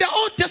 In the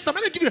Old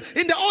Testament,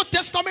 in the Old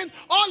Testament,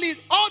 all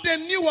they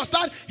knew was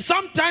that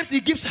sometimes he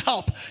gives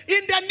help.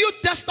 In the New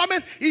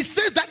Testament, he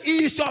says that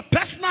he is your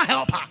personal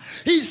helper.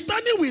 He is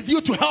standing with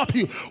you to help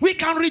you. We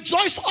can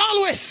rejoice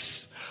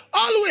always.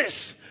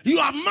 Always. You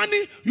have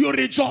money, you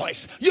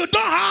rejoice. You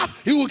don't have,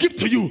 he will give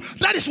to you.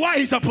 That is why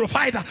he's a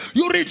provider.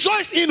 You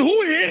rejoice in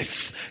who he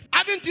is.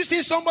 Haven't you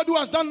seen somebody who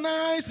has done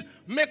nice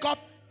makeup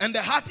and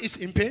the heart is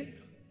in pain?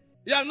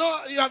 You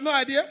have no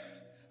idea.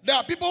 There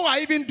are people who are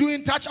even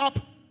doing touch up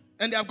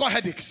and they have got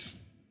headaches.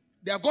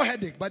 They have got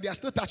headache, but they are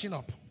still touching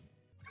up.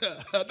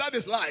 That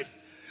is life.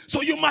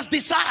 So you must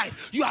decide.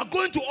 You are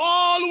going to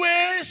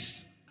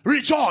always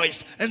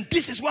rejoice. And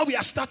this is where we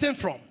are starting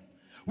from.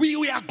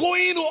 We are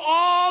going to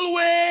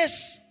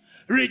always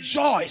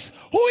rejoice.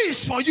 Who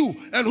is for you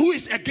and who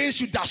is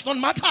against you does not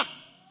matter.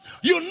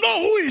 You know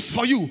who is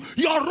for you.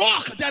 Your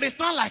rock, there is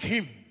none like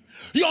him.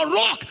 Your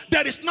rock,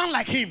 there is none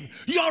like him.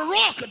 Your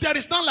rock, there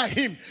is none like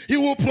him. He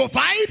will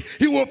provide,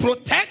 he will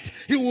protect,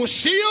 he will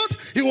shield,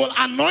 he will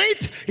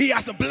anoint, he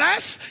has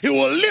blessed, he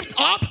will lift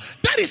up.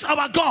 That is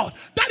our God.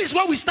 That is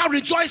why we start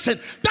rejoicing.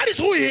 That is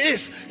who he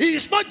is. He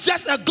is not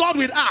just a God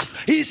with us.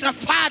 He is a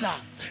father.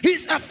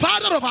 He's a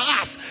father of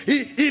us.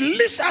 He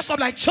lifts us up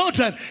like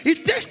children. He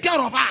takes care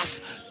of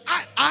us.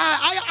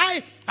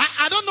 I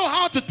don't know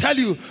how to tell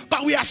you,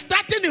 but we are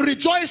starting to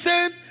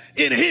rejoicing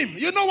in him.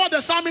 You know what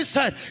the psalmist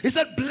said? He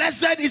said,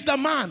 blessed is the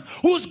man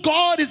whose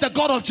God is the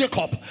God of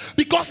Jacob,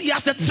 because he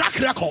has a track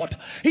record.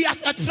 He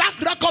has a track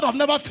record of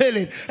never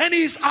failing, and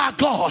he is our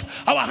God.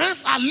 Our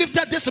hands are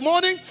lifted this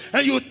morning,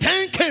 and you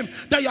thank him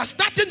that you are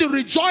starting to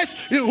rejoice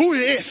in who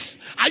he is.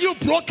 Are you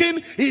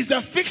broken? He is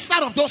the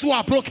fixer of those who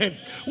are broken.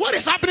 What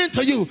is happening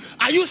to you?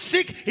 Are you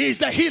sick? He is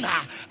the healer.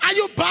 Are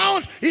you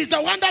bound? He is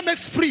the one that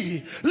makes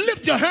free.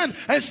 Lift your hand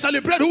and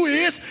celebrate who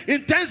he is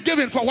in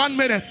thanksgiving for 1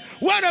 minute.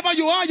 Wherever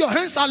you are, your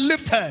hands are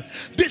lifted.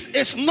 This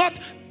is not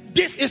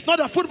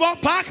a football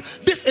park.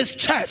 This is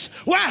church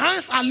where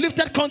hands are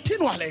lifted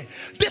continually.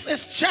 This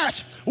is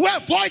church where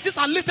voices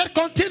are lifted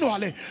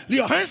continually.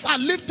 Your hands are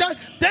lifted.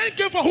 Thank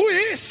you for who he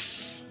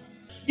is.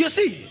 You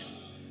see,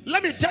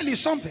 let me tell you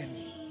something.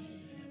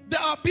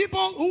 There are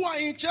people who are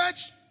in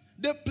church,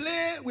 they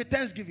play with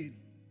thanksgiving.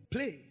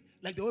 Play.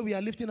 Like the way we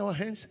are lifting our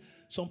hands.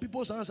 Some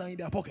people's hands are in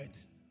their pocket,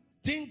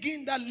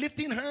 thinking that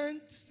lifting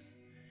hands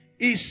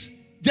is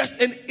just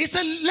it's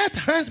a let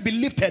hands be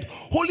lifted.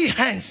 Holy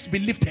hands be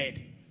lifted.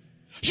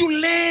 You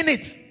learn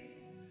it.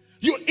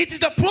 It is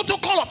the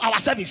protocol of our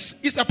service.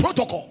 It's a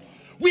protocol.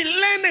 We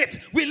learn it.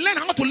 We learn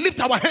how to lift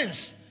our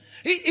hands.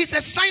 It's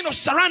a sign of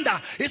surrender.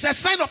 It's a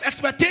sign of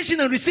expectation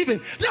and receiving.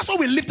 That's why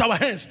we lift our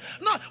hands.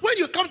 Now, when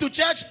you come to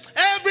church,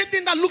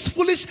 everything that looks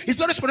foolish is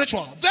very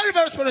spiritual. Very,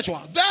 very spiritual.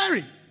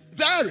 Very,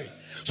 very.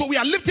 So we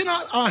are lifting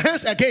our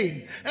hands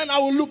again. And I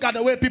will look at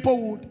the way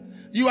people would.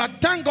 You are,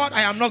 thank God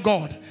I am not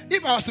God.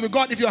 If I was to be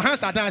God, if your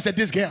hands are down, I said,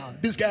 this girl,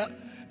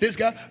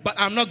 but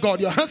I'm not God.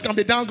 Your hands can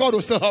be down, God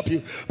will still help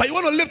you. But you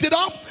want to lift it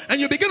up and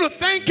you begin to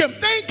thank him.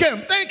 Thank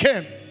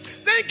him.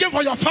 Thank him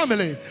for your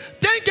family.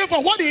 Thank him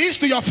for what he is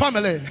to your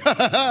family.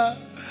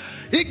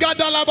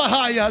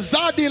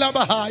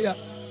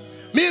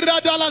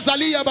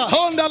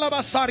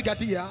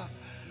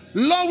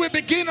 Lord, we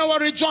begin our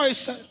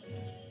rejoicing.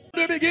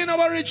 We begin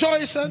our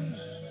rejoicing.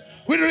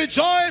 We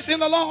rejoice in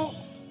the Lord.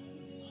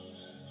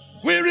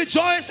 We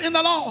rejoice in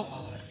the Lord.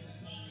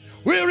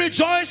 We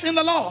rejoice in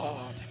the Lord.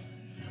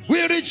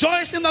 We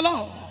rejoice in the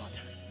Lord.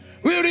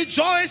 We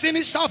rejoice in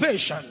his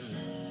salvation.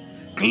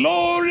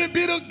 Glory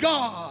be to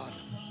God.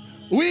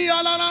 We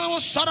are la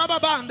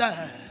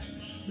sarababanda.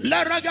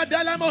 La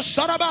ragadelemo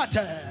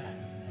sarabate.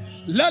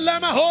 La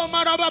lemaho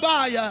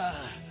marababaya.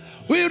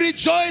 We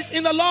rejoice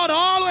in the Lord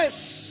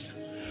always.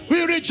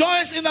 We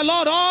rejoice in the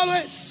Lord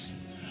always.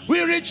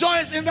 We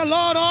rejoice in the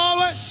Lord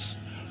always.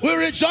 We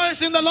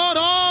rejoice in the Lord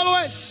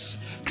always.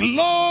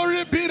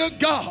 Glory be to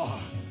God.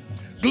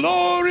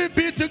 Glory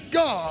be to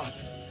God.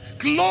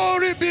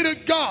 Glory be to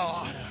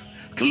God.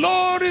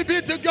 Glory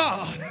be to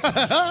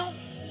God.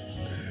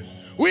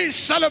 We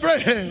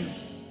celebrate him.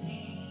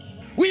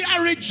 We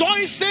are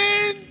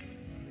rejoicing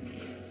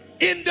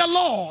In the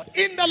Lord,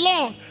 in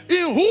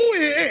who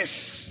he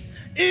is,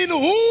 in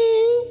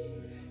who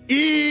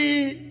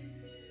he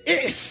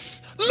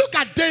is. Look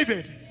at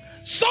David.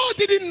 Saul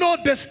didn't know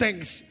these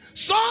things.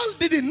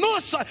 He didn't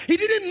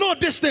know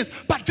these things,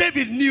 but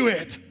David knew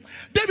it.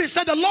 David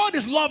said, the Lord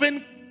is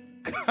loving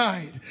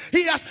kind.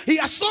 He has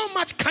so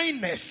much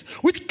kindness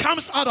which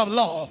comes out of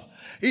love.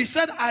 He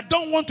said, I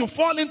don't want to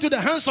fall into the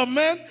hands of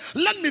men.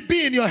 Let me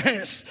be in your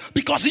hands,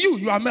 because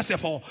you are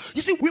merciful.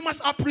 You see, we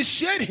must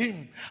appreciate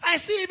him. I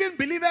see even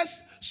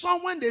believers,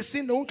 some when they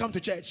sin, they won't come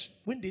to church.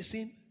 When they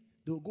sin,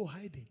 they will go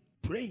hiding,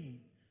 praying.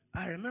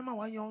 I remember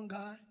one young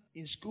guy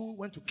in school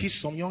went to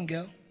kiss some young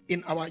girl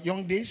in our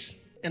young days.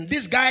 And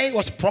this guy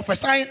was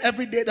prophesying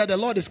every day that the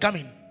Lord is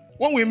coming.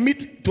 When we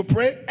meet to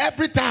pray,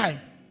 every time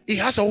he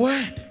has a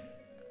word.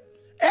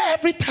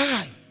 Every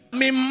time.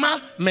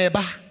 Mima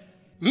meba.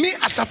 Me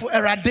asafu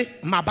erade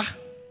maba.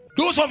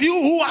 Those of you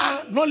who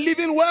are not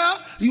living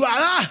well, you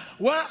are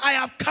where I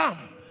have come.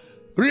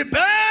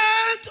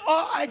 Repent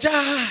or I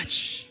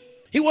judge.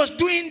 He was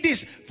doing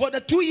this for the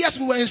 2 years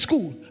we were in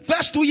school.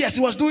 First 2 years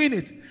he was doing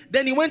it.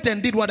 Then he went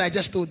and did what I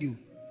just told you.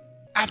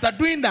 After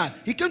doing that,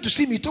 he came to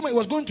see me. He told me he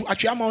was going to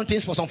Achia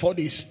Mountains for some 4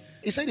 days.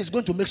 He said he's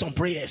going to make some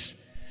prayers.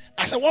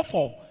 I said, what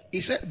for? He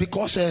said,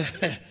 because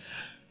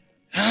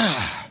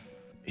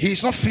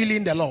he's not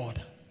feeling the Lord.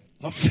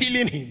 Not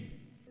feeling him.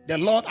 The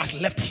Lord has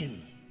left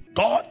him.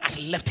 God has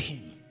left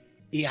him.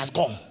 He has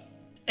gone.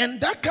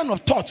 And that kind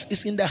of thought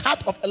is in the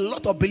heart of a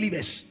lot of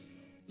believers.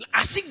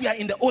 As if we are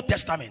in the Old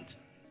Testament.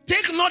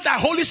 Take not thy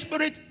Holy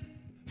Spirit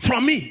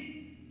from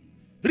me.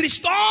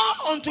 Restore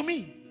unto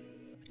me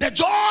the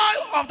joy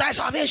of thy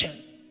salvation.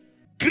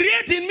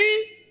 Create in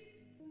me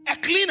a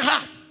clean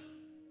heart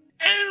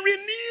and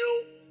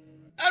renew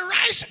a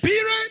right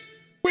spirit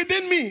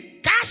within me.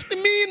 Cast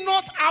me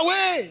not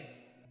away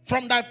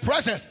from thy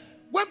presence.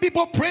 When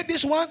people pray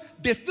this one,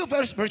 they feel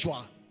very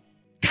spiritual.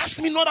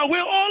 Cast me not away,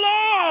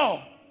 oh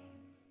Lord.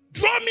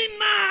 Draw me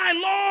nigh,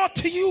 Lord,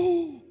 to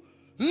you.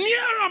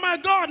 Nearer, my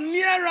God,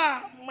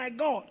 nearer, my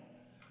God.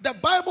 The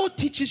Bible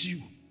teaches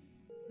you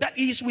that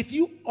he is with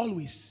you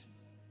always.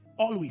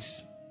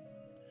 Always.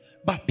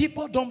 But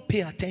people don't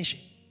pay attention.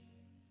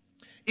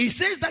 It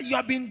says that you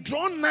have been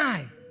drawn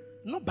nigh,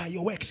 not by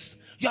your works.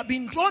 You have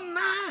been drawn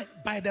nigh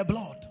by the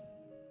blood.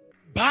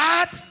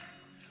 But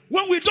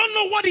when we don't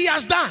know what he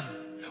has done,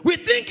 we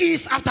think he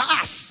is after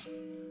us.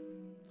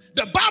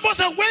 The Bible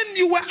says when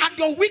you were at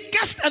your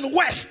weakest and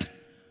worst,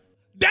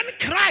 then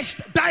Christ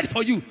died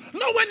for you.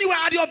 Not when you were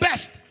at your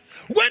best.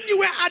 When you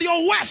were at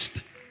your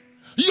worst,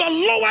 your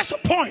lowest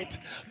point,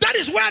 that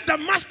is where the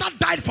Master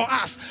died for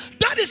us.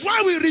 That is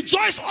why we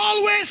rejoice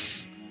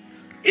always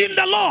in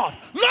the Lord,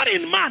 not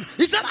in man.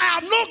 He said, I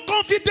have no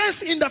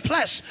confidence in the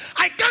flesh.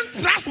 I can't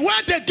trust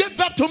where they gave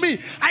birth to me.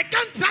 I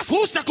can't trust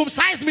who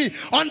circumcised me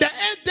on the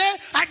 8th day.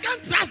 I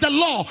can't trust the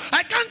law.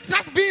 I can't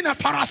trust being a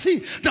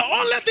Pharisee. The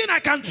only thing I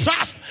can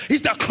trust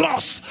is the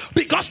cross,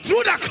 because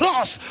through the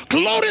cross,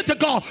 glory to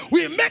God,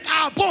 we make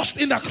our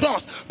boast in the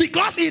cross.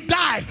 Because he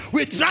died,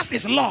 we trust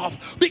his love.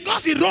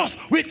 Because he rose,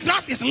 we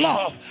trust his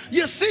love.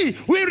 You see,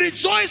 we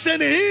rejoice in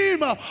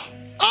him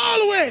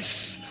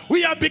always.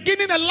 We are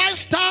beginning a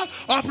lifestyle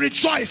of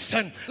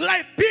rejoicing.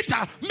 Like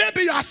Peter,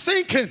 maybe you are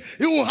thinking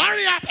he will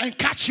hurry up and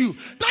catch you.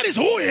 That is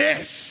who he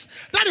is.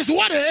 That is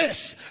what he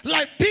is.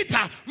 Like Peter,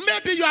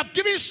 maybe you have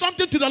given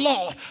something to the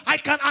Lord. I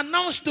can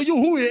announce to you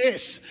who he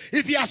is.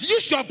 If he has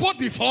used your boat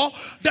before,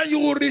 then you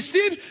will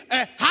receive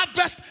a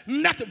harvest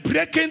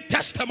net-breaking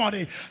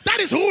testimony.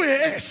 That is who he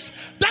is.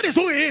 That is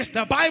who he is.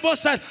 The Bible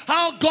said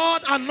how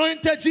God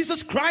anointed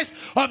Jesus Christ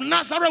of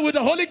Nazareth with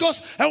the Holy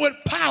Ghost and with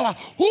power.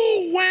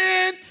 Who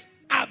went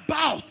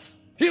about.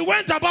 He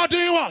went about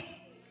doing what?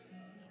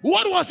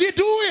 What was he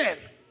doing?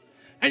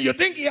 And you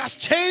think he has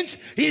changed?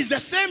 He is the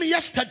same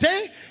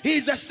yesterday, he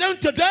is the same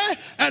today,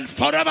 and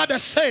forever the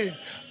same.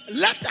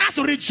 Let us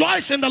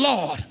rejoice in the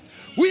Lord.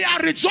 We are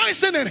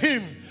rejoicing in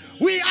him.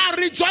 We are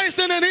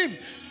rejoicing in him.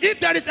 If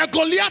there is a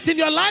Goliath in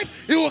your life,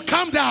 he will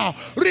come down.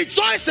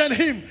 Rejoice in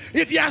him.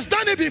 If he has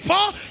done it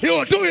before, he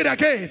will do it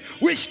again.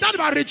 We start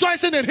by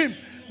rejoicing in him.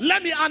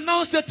 Let me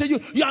announce it to you.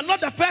 You are not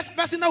the first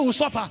person that will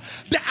suffer.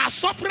 There are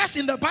sufferers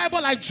in the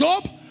Bible like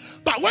Job.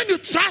 But when you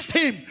trust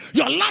him,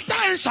 your latter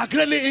end shall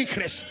greatly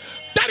increase.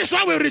 That is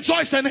why we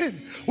rejoice in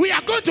him. We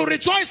are going to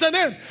rejoice in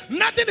him.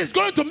 Nothing is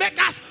going to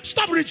make us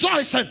stop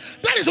rejoicing.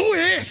 That is who he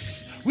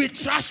is. We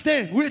trust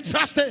him. We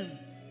trust him.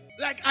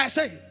 Like I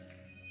say,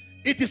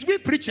 it is we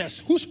preachers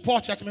who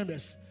support church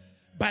members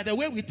by the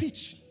way we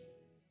teach.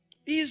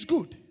 He is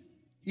good.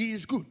 He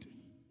is good.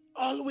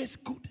 Always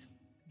good.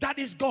 That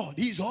is God.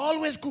 He is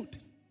always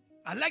good.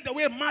 I like the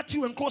way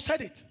Matthew and Co said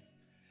it.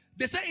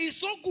 They say he is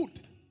so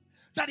good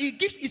that he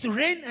gives his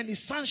rain and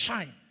his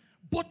sunshine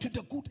both to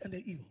the good and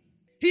the evil.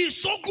 He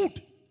is so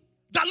good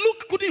that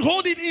Luke couldn't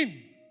hold it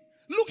in.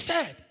 Luke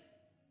said,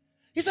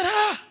 he said,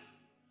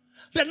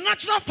 the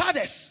natural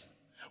fathers,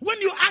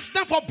 when you ask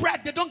them for bread,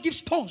 they don't give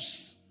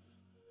stones.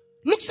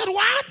 Luke said,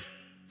 what?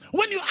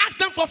 When you ask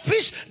them for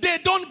fish, they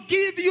don't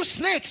give you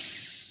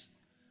snakes.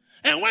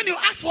 And when you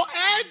ask for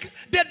egg,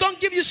 they don't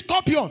give you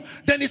scorpion. on.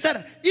 Then he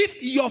said,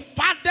 if your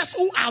fathers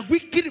who are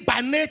wicked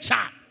by nature,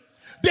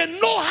 they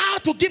know how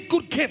to give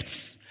good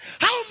gifts,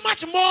 how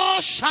much more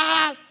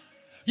shall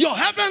your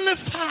heavenly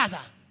Father?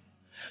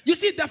 You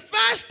see, the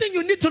first thing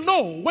you need to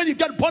know when you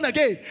get born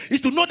again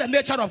is to know the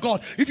nature of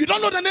God. If you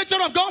don't know the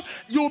nature of God,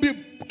 you will be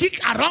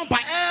kicked around by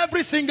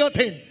every single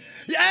thing.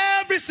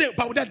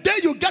 But the day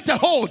you get a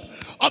hold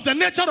of the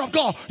nature of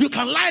God, you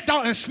can lie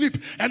down and sleep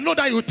and know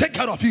that He will take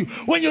care of you.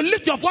 When you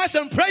lift your voice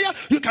in prayer,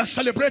 you can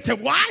celebrate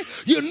Him. Why?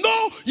 You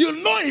know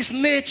His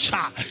nature.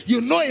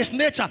 You know His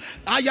nature.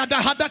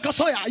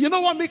 You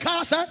know what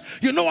Micah said?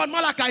 You know what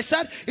Malachi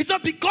said? He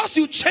said, because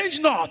you change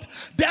not,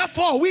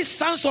 therefore we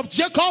sons of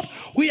Jacob,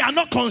 we are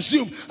not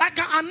consumed. I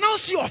can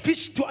announce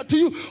to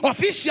you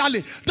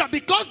officially that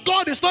because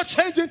God is not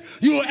changing,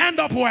 you will end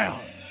up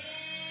well.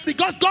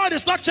 Because God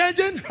is not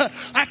changing,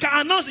 I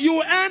can announce you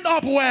will end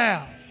up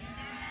well.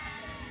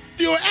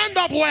 You will end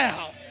up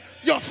well.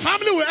 Your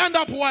family will end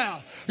up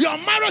well. Your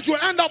marriage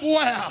will end up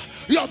well.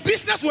 Your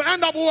business will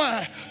end up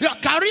well. Your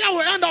career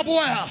will end up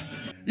well.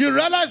 You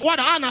realize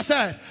what Anna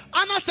said?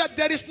 Anna said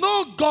there is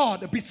no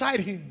God beside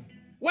Him.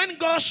 When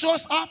God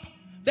shows up,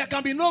 there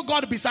can be no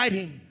God beside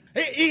Him.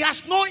 He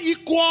has no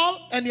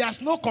equal and He has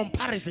no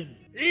comparison.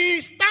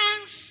 He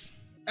stands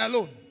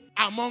alone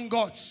among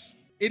gods.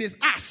 It is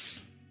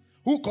us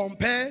who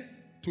compare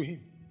to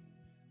Him.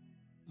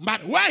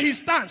 But where He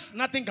stands,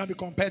 nothing can be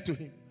compared to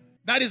Him.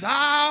 That is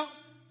how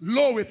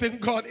low we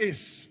think God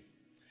is.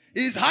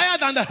 He is higher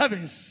than the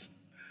heavens.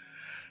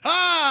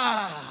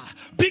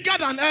 Bigger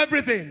than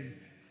everything.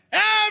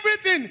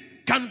 Everything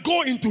can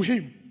go into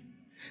Him.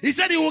 He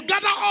said He will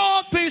gather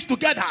all things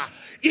together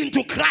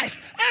into Christ.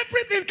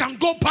 Everything can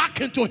go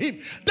back into Him.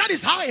 That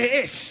is how He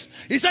is.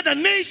 He said the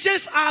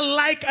nations are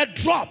like a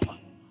drop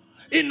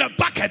in the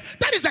bucket.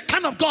 That is the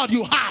kind of God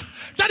you have.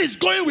 That is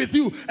going with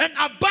you. And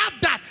above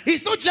that,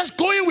 He's not just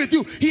going with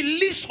you. He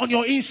lives on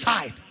your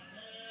inside.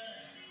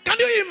 Can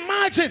you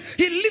imagine?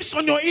 He lives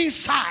on your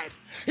inside.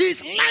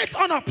 He's light,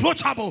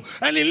 unapproachable,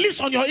 and He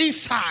lives on your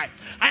inside.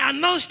 I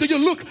announce to you,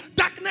 look,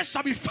 darkness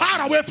shall be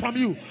far away from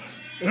you.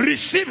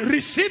 Receive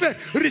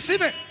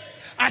it.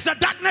 I said,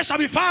 darkness shall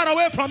be far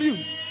away from you.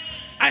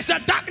 I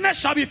said, darkness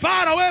shall be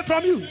far away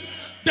from you.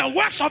 The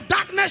works of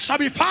darkness shall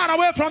be far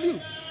away from you.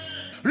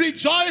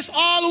 Rejoice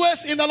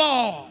always in the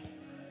Lord.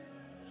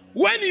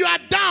 When you are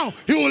down,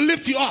 He will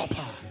lift you up.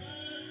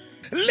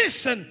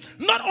 Listen,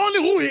 not only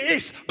who He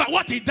is, but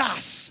what He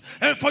does.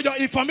 And for your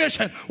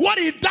information, what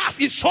He does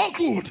is so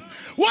good.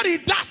 What He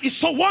does is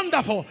so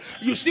wonderful.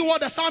 You see what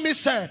the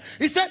psalmist said?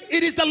 He said,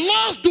 it is the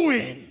Lord's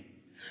doing,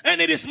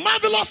 and it is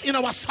marvelous in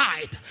our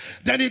sight.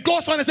 Then he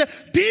goes on and says,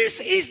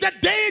 this is the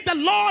day the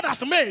Lord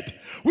has made.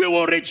 We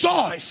will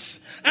rejoice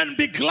and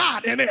be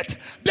glad in it.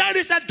 There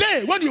is a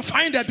day, when you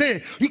find a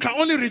day, you can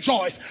only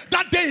rejoice.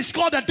 That day is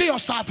called the day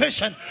of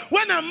salvation.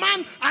 When a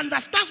man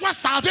understands what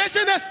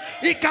salvation is,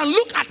 he can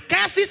look at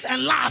curses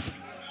and laugh.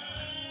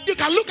 You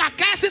can look at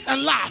curses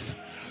and laugh.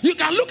 You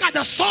can look at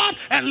the sword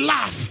and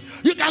laugh.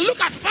 You can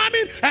look at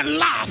famine and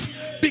laugh.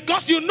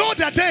 Because you know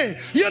the day.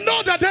 You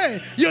know the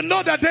day. You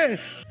know the day.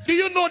 Do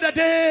you know the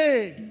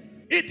day?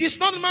 It is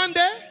not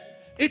Monday.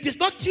 It is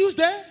not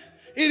Tuesday.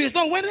 It is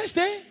not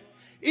Wednesday.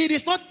 It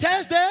is not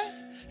Thursday.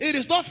 It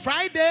is not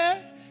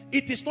Friday.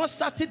 It is not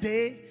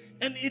Saturday.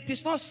 And it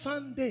is not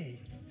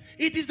Sunday.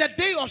 It is the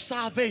day of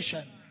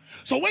salvation.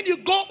 So when you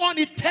go on,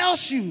 it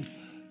tells you,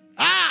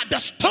 the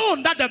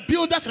stone that the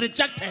builders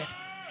rejected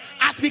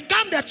has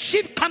become the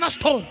chief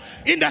cornerstone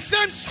in the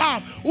same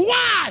psalm.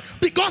 Why?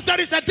 Because there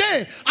is a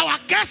day our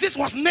curses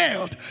was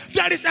nailed.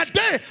 There is a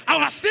day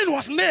our sin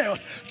was nailed.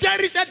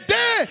 There is a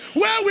day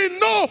where we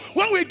know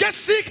when we get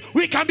sick,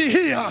 we can be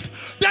healed.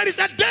 There is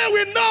a day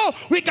we know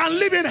we can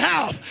live in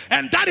health.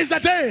 And that is the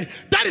day.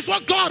 That is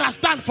what God has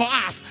done for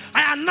us.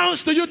 I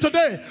announce to you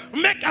today,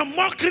 make a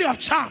mockery of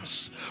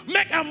charms.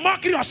 Make a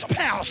mockery of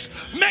spells.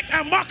 Make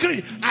a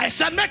mockery. I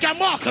said make a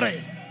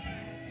mockery.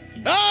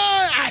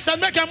 I said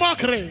make a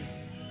mockery.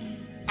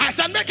 I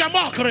said make a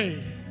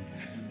mockery.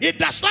 It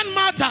does not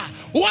matter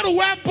what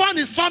weapon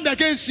is formed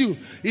against you.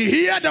 You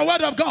hear the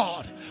word of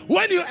God.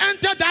 When you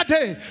enter that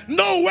day,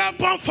 no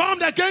weapon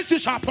formed against you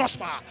shall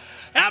prosper.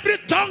 Every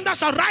tongue that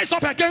shall rise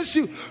up against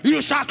you,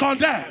 you shall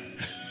condemn.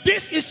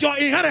 This is your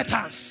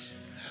inheritance.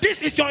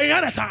 This is your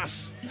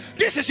inheritance.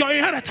 This is your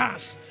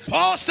inheritance.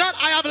 Paul said,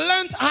 I have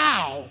learned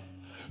how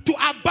to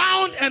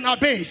abound and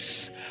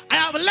abase. I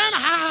have learned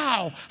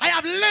how. I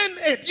have learned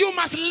it. You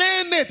must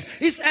learn it.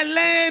 It's a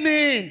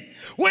learning.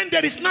 When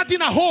there is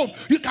nothing at home,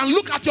 you can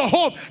look at your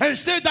home and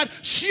say that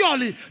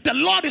surely the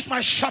Lord is my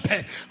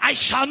shepherd. I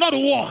shall not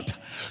want.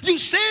 You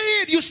say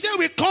it. You say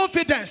with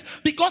confidence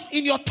because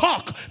in your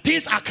talk,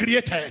 things are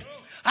created.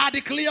 I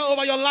declare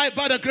over your life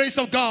by the grace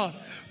of God.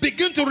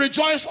 Begin to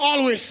rejoice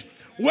always.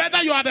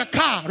 Whether you have a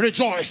car,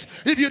 rejoice.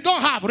 If you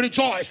don't have,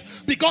 rejoice.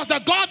 Because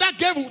the God that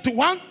gave to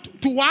one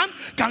to one,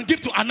 can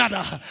give to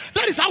another.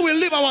 That is how we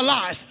live our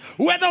lives.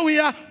 Whether we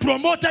are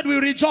promoted, we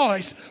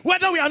rejoice.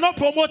 Whether we are not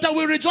promoted,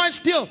 we rejoice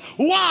still.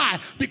 Why?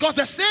 Because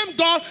the same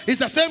God is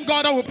the same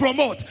God that will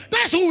promote.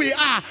 That's who we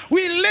are.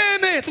 We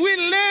learn it. We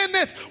learn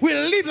it. We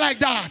live like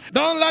that.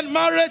 Don't let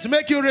marriage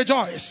make you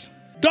rejoice.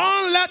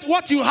 Don't let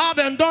what you have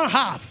and don't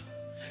have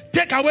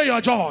take away your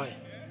joy.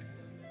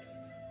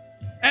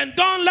 And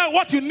don't let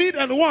what you need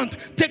and want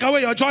take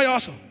away your joy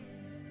also.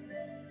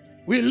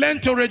 We learn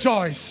to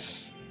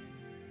rejoice.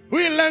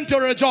 We learn to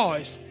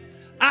rejoice.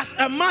 As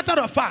a matter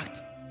of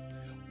fact,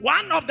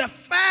 one of the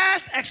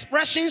first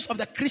expressions of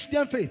the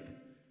Christian faith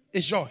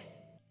is joy.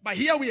 But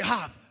here we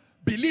have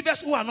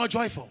believers who are not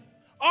joyful.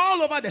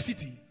 All over the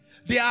city.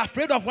 They are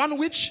afraid of one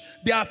witch.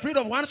 They are afraid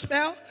of one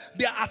spell.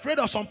 They are afraid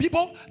of some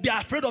people. They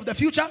are afraid of the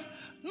future.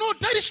 No,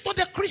 that is not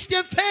the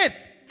Christian faith.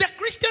 The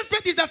Christian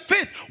faith is the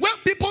faith where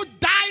people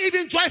die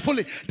even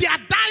joyfully. They are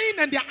dying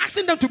and they are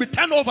asking them to be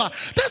turned over.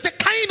 That's the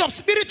kind of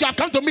spirit you have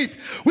come to meet.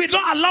 We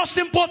don't allow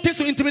simple things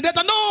to intimidate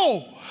us.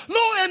 No.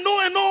 No and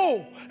no and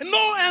no.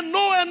 No and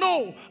no and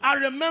no. I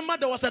remember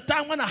there was a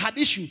time when I had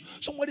issue.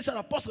 Somebody said,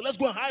 Apostle, let's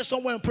go and hide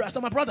somewhere and pray. I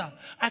said, my brother,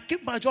 I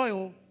keep my joy.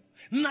 Oh.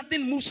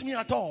 Nothing moves me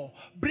at all.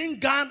 Bring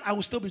gun, I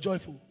will still be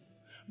joyful.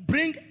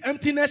 Bring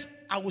emptiness,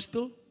 I will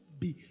still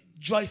be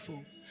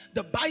joyful.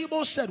 The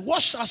Bible said,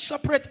 what shall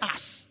separate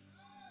us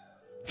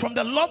from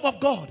the love of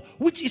God,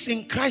 which is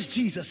in Christ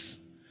Jesus?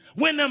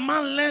 When a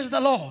man learns the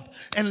Lord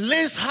and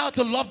learns how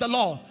to love the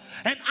Lord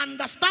and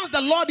understands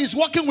the Lord is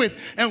working with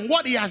and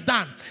what he has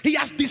done, he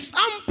has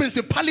disarmed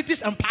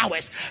principalities and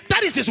powers.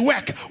 That is his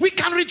work. We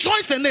can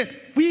rejoice in it.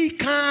 We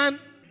can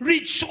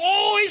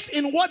rejoice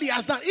in what he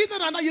has done. Either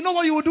than that, you know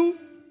what you will do?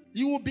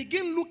 You will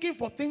begin looking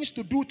for things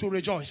to do to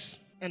rejoice.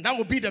 And that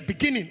will be the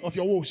beginning of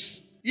your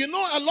woes. You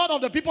know, a lot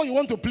of the people you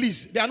want to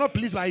please, they are not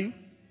pleased by you.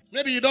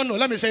 Maybe you don't know.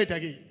 Let me say it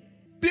again.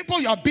 People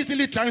you are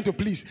busily trying to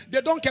please,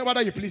 they don't care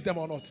whether you please them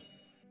or not.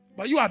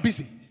 But you are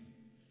busy.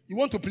 You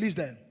want to please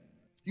them.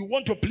 You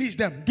want to please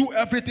them. Do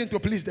everything to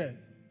please them.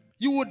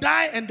 You will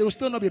die and they will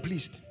still not be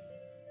pleased.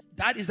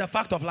 That is the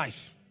fact of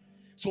life.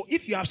 So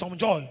if you have some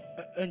joy,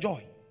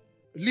 enjoy.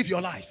 Live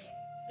your life.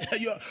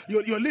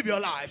 you live your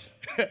life.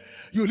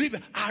 You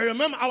live. I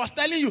remember I was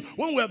telling you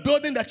when we were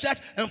building the church,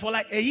 and for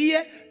like a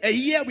year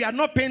we had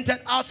not painted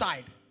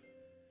outside.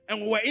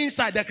 And we were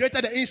inside,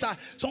 decorated the inside.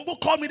 Some people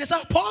called me, they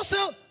said,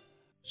 Apostle,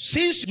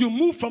 since you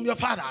moved from your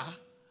father,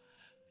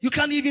 you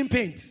can't even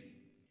paint.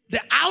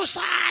 The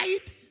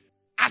outside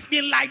has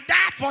been like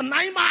that for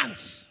 9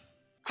 months.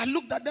 I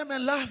looked at them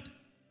and laughed.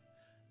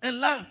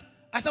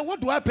 I said, what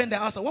do I paint the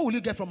outside? What will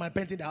you get from my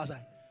painting the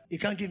outside? He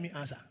can't give me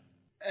answer.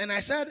 And I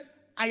said,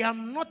 I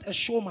am not a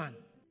showman.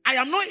 I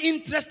am not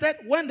interested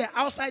when the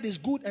outside is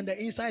good and the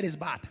inside is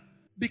bad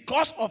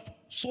because of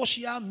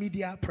social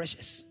media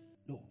pressures.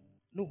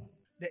 No.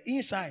 The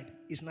inside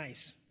is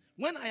nice.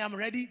 When I am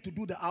ready to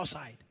do the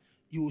outside,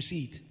 you will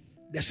see it.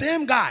 The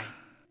same guy,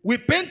 we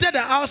painted the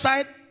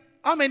outside.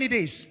 How many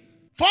days?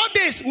 4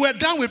 days we were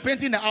done with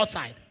painting the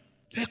outside.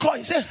 They called,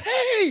 he said,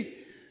 hey,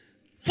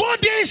 4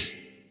 days.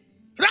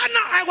 Right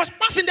now I was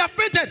passing, they have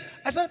painted.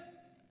 I said,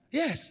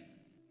 yes.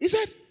 He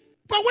said,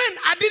 but when?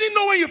 I didn't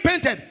know when you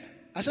painted.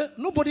 I said,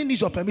 nobody needs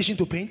your permission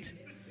to paint.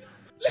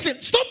 Listen,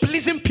 stop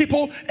pleasing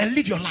people and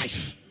live your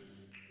life.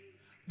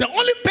 The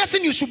only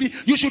person you should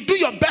do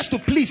your best to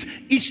please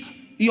is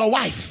your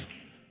wife.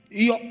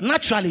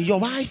 Naturally,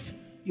 your wife,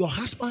 your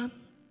husband,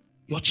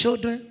 your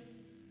children,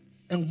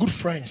 and good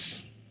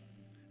friends.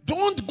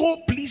 Don't go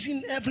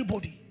pleasing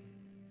everybody.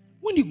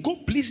 When you go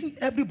pleasing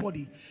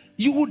everybody,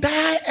 you will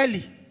die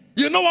early.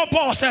 You know what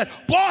Paul said?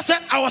 Paul said,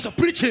 I was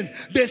preaching.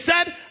 They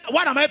said,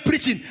 what am I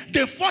preaching?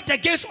 They fought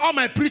against all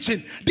my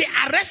preaching. They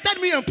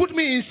arrested me and put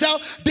me in cell.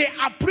 They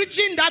are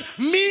preaching that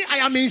I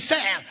am in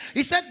cell.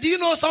 He said, do you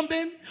know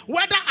something?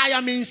 Whether I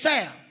am in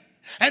cell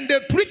and they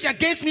preach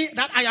against me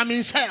that I am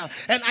in cell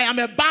and I am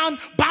a bound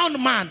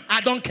man,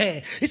 I don't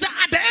care. He said,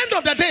 at the end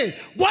of the day,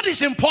 what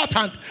is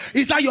important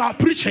is that you are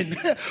preaching.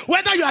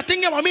 Whether you are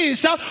thinking about me in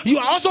cell, you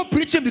are also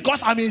preaching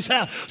because I'm in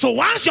cell. So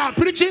once you are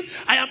preaching,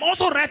 I am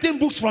also writing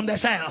books from the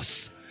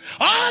cells.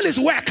 All is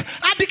work.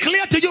 I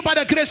declare to you by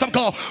the grace of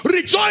God,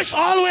 rejoice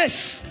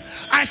always.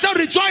 I said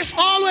rejoice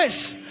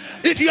always.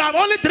 If you have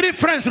only 3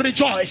 friends,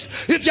 rejoice.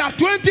 If you have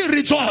 20,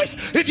 rejoice.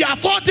 If you have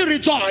 40,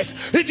 rejoice.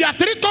 If you have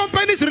 3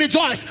 companies,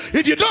 rejoice.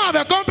 If you don't have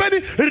a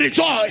company,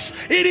 rejoice.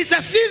 It is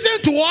a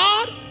season to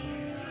what?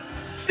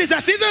 It is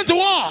a season to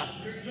what?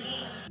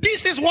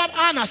 This is what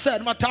Anna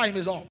said. My time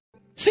is up.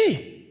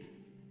 See,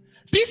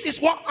 this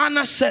is what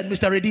Anna said,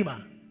 Mr.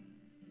 Redeemer.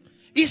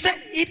 He said,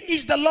 it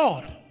is the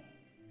Lord.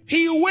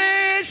 He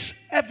weighs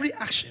every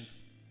action.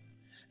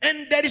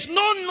 And there is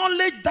no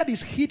knowledge that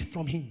is hid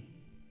from him.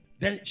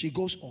 Then she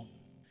goes on.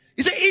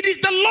 He said, it is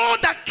the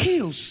Lord that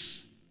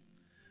kills.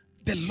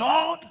 The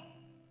Lord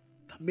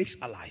that makes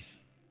alive.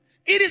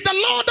 It is the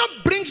Lord that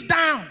brings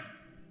down.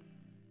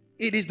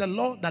 It is the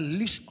Lord that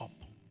lifts up.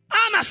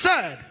 Anna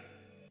said,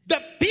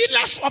 the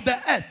pillars of the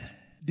earth,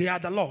 they are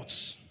the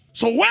Lord's.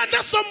 So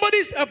whether somebody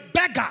is a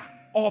beggar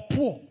or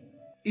poor,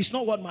 it's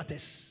not what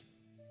matters.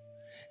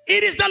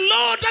 It is the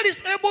Lord that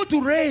is able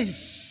to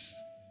raise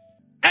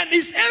and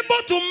is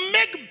able to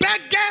make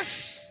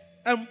beggars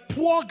and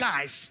poor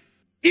guys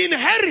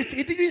inherit.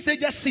 He didn't say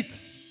just sit.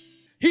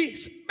 He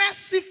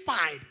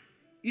specified.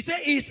 He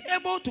said he is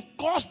able to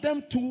cause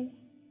them to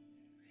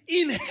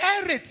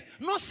inherit,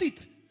 not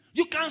sit.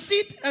 You can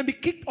sit and be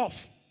kicked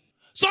off.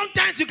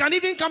 Sometimes you can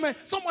even come and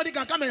somebody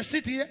can come and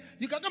sit here.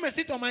 You can come and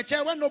sit on my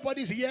chair when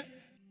nobody is here.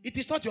 It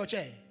is not your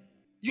chair.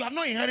 You have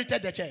not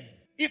inherited the chair.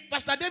 If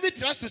Pastor David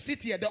tries to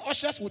sit here, the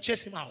ushers will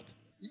chase him out.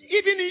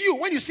 Even you,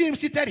 when you see him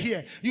seated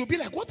here, you'll be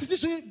like, what is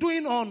this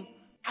doing on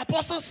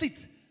Apostle's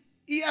seat?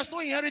 He has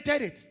not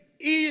inherited it.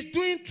 He is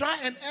doing try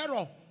and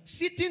error,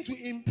 sitting to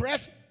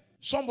impress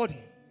somebody.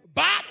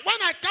 But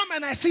when I come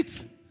and I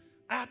sit,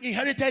 I have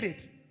inherited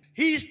it.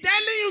 He is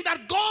telling you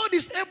that God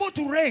is able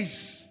to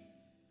raise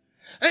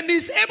and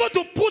is able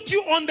to put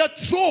you on the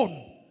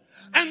throne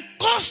and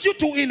cause you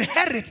to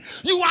inherit.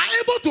 You are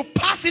able to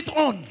pass it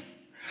on.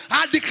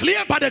 I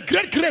declare by the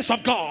great grace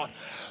of God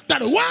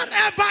that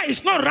whatever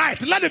is not right,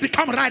 let it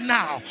become right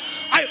now.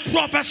 I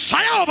prophesy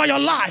over your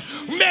life.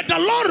 May the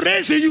Lord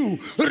raise you,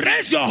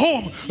 raise your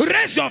home,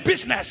 raise your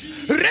business,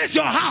 raise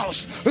your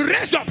house,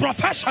 raise your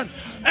profession,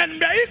 and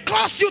may it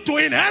cause you to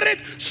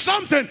inherit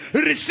something.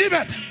 Receive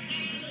it.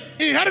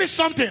 Inherit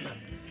something.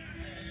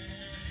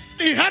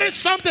 Inherit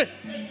something.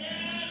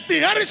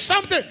 Inherit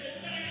something.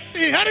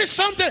 Inherit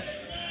something.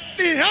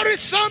 Inherit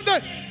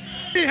something.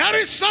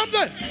 Inherit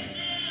something.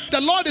 The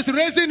Lord is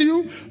raising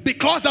you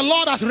because the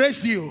Lord has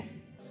raised you.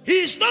 He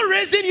is not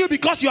raising you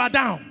because you are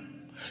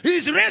down. He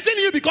is raising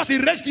you because he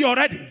raised you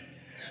already.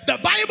 The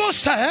Bible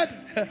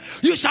said,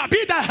 you shall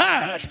be the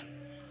head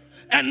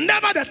and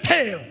never the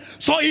tail.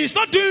 So he is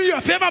not doing you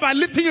a favor by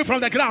lifting you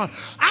from the ground.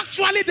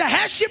 Actually, the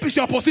headship is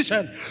your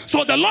position.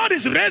 So the Lord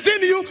is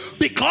raising you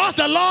because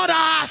the Lord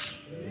has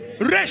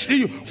raised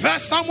you. 1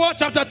 Samuel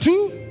chapter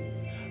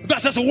 2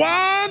 verses 1.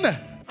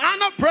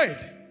 Anna prayed,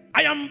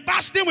 I am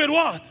bursting with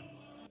what?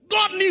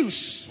 God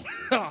news.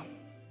 I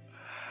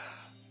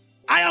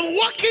am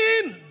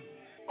walking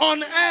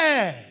on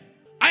air.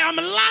 I am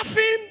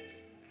laughing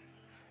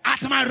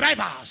at my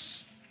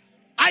rivals.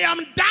 I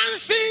am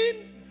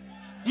dancing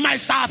my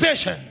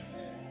salvation.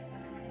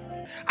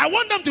 I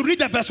want them to read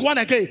the verse 1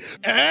 again.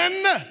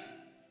 And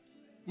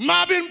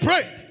Marvin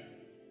prayed.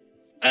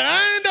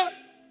 And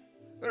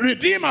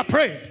Redeemer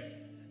prayed.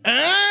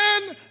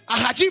 And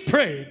Ahaji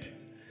prayed.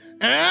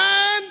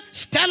 And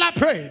Stella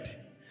prayed.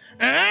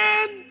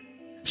 And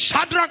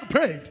Shadrach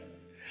prayed.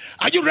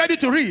 Are you ready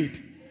to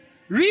read?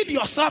 Read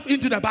yourself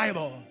into the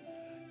Bible.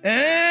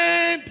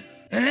 And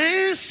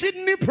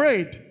Sydney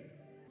prayed.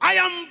 I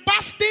am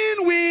bursting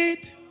with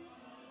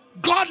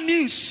God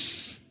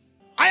news.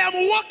 I am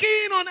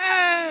walking on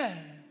air.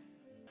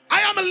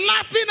 I am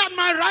laughing at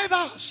my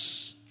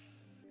rivals.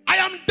 I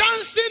am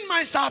dancing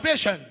my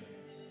salvation.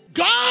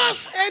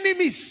 God's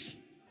enemies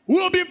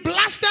will be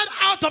blasted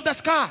out of the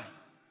sky,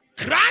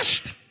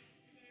 crushed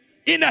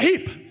in a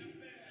heap,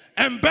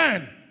 and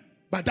burn.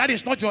 But that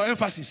is not your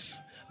emphasis.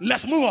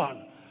 Let's move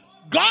on.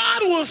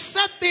 God will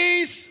set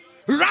things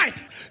right.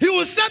 He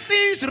will set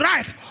things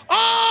right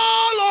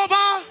all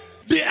over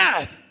the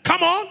earth.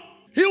 Come on.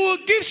 He will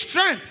give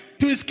strength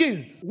to his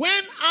king.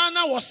 When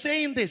Anna was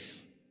saying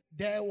this,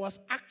 there was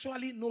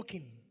actually no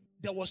king.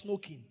 There was no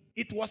king.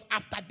 It was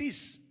after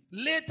this,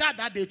 later,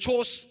 that they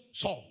chose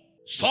Saul.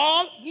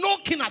 Saul, no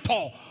king at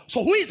all.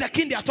 So who is the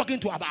king they are talking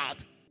to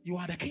about? You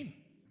are the king.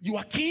 You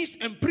are kings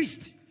and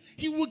priests.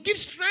 He will give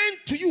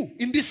strength to you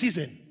in this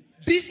season.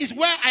 This is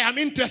where I am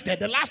interested.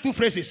 The last two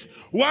phrases.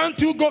 1,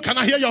 2, go. Can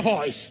I hear your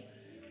voice?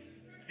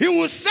 He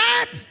will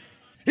set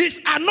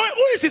his anointed.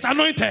 Who is his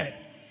anointed?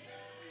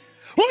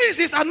 Who is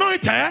his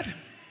anointed?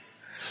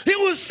 He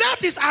will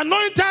set his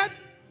anointed.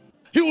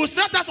 He will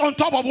set us on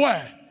top of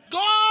where?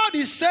 God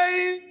is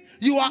saying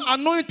you are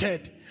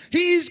anointed.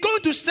 He is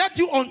going to set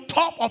you on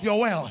top of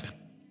your world.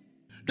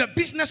 The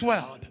business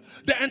world,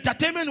 the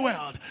entertainment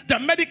world, the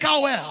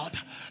medical world,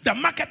 the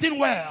marketing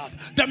world,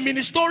 the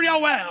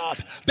ministerial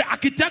world, the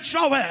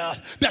architectural world,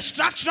 the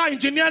structural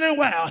engineering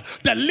world,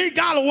 the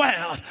legal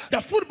world, the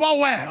football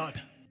world.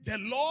 The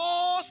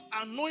Lord's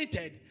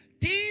anointed,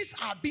 things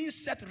are being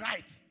set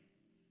right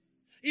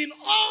in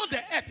all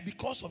the earth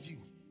because of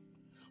you.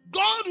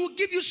 God will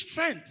give you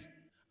strength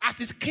as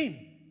his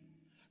king.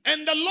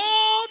 And the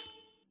Lord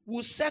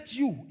will set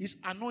you, his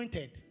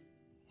anointed,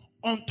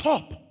 on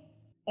top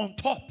of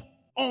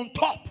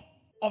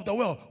the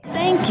world.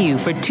 Thank you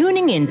for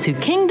tuning in to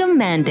Kingdom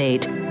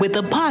Mandate with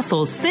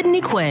Apostle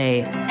Sydney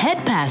Quaye,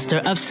 head pastor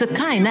of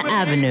Shekinah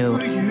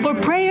Avenue. For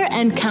prayer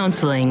and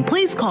counseling,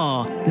 please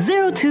call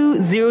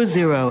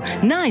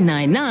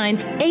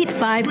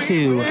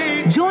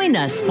 0200-999-852. Join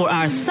us for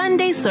our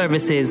Sunday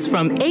services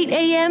from 8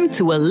 a.m.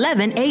 to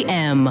 11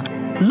 a.m.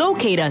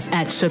 Locate us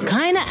at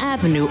Shekinah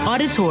Avenue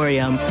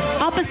Auditorium,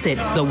 opposite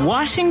the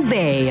Washing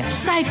Bay,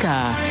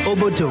 Saika,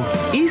 Obodo,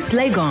 East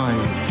Legon.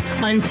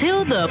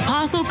 Until the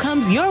apostle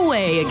comes your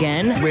way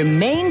again,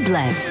 remain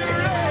blessed.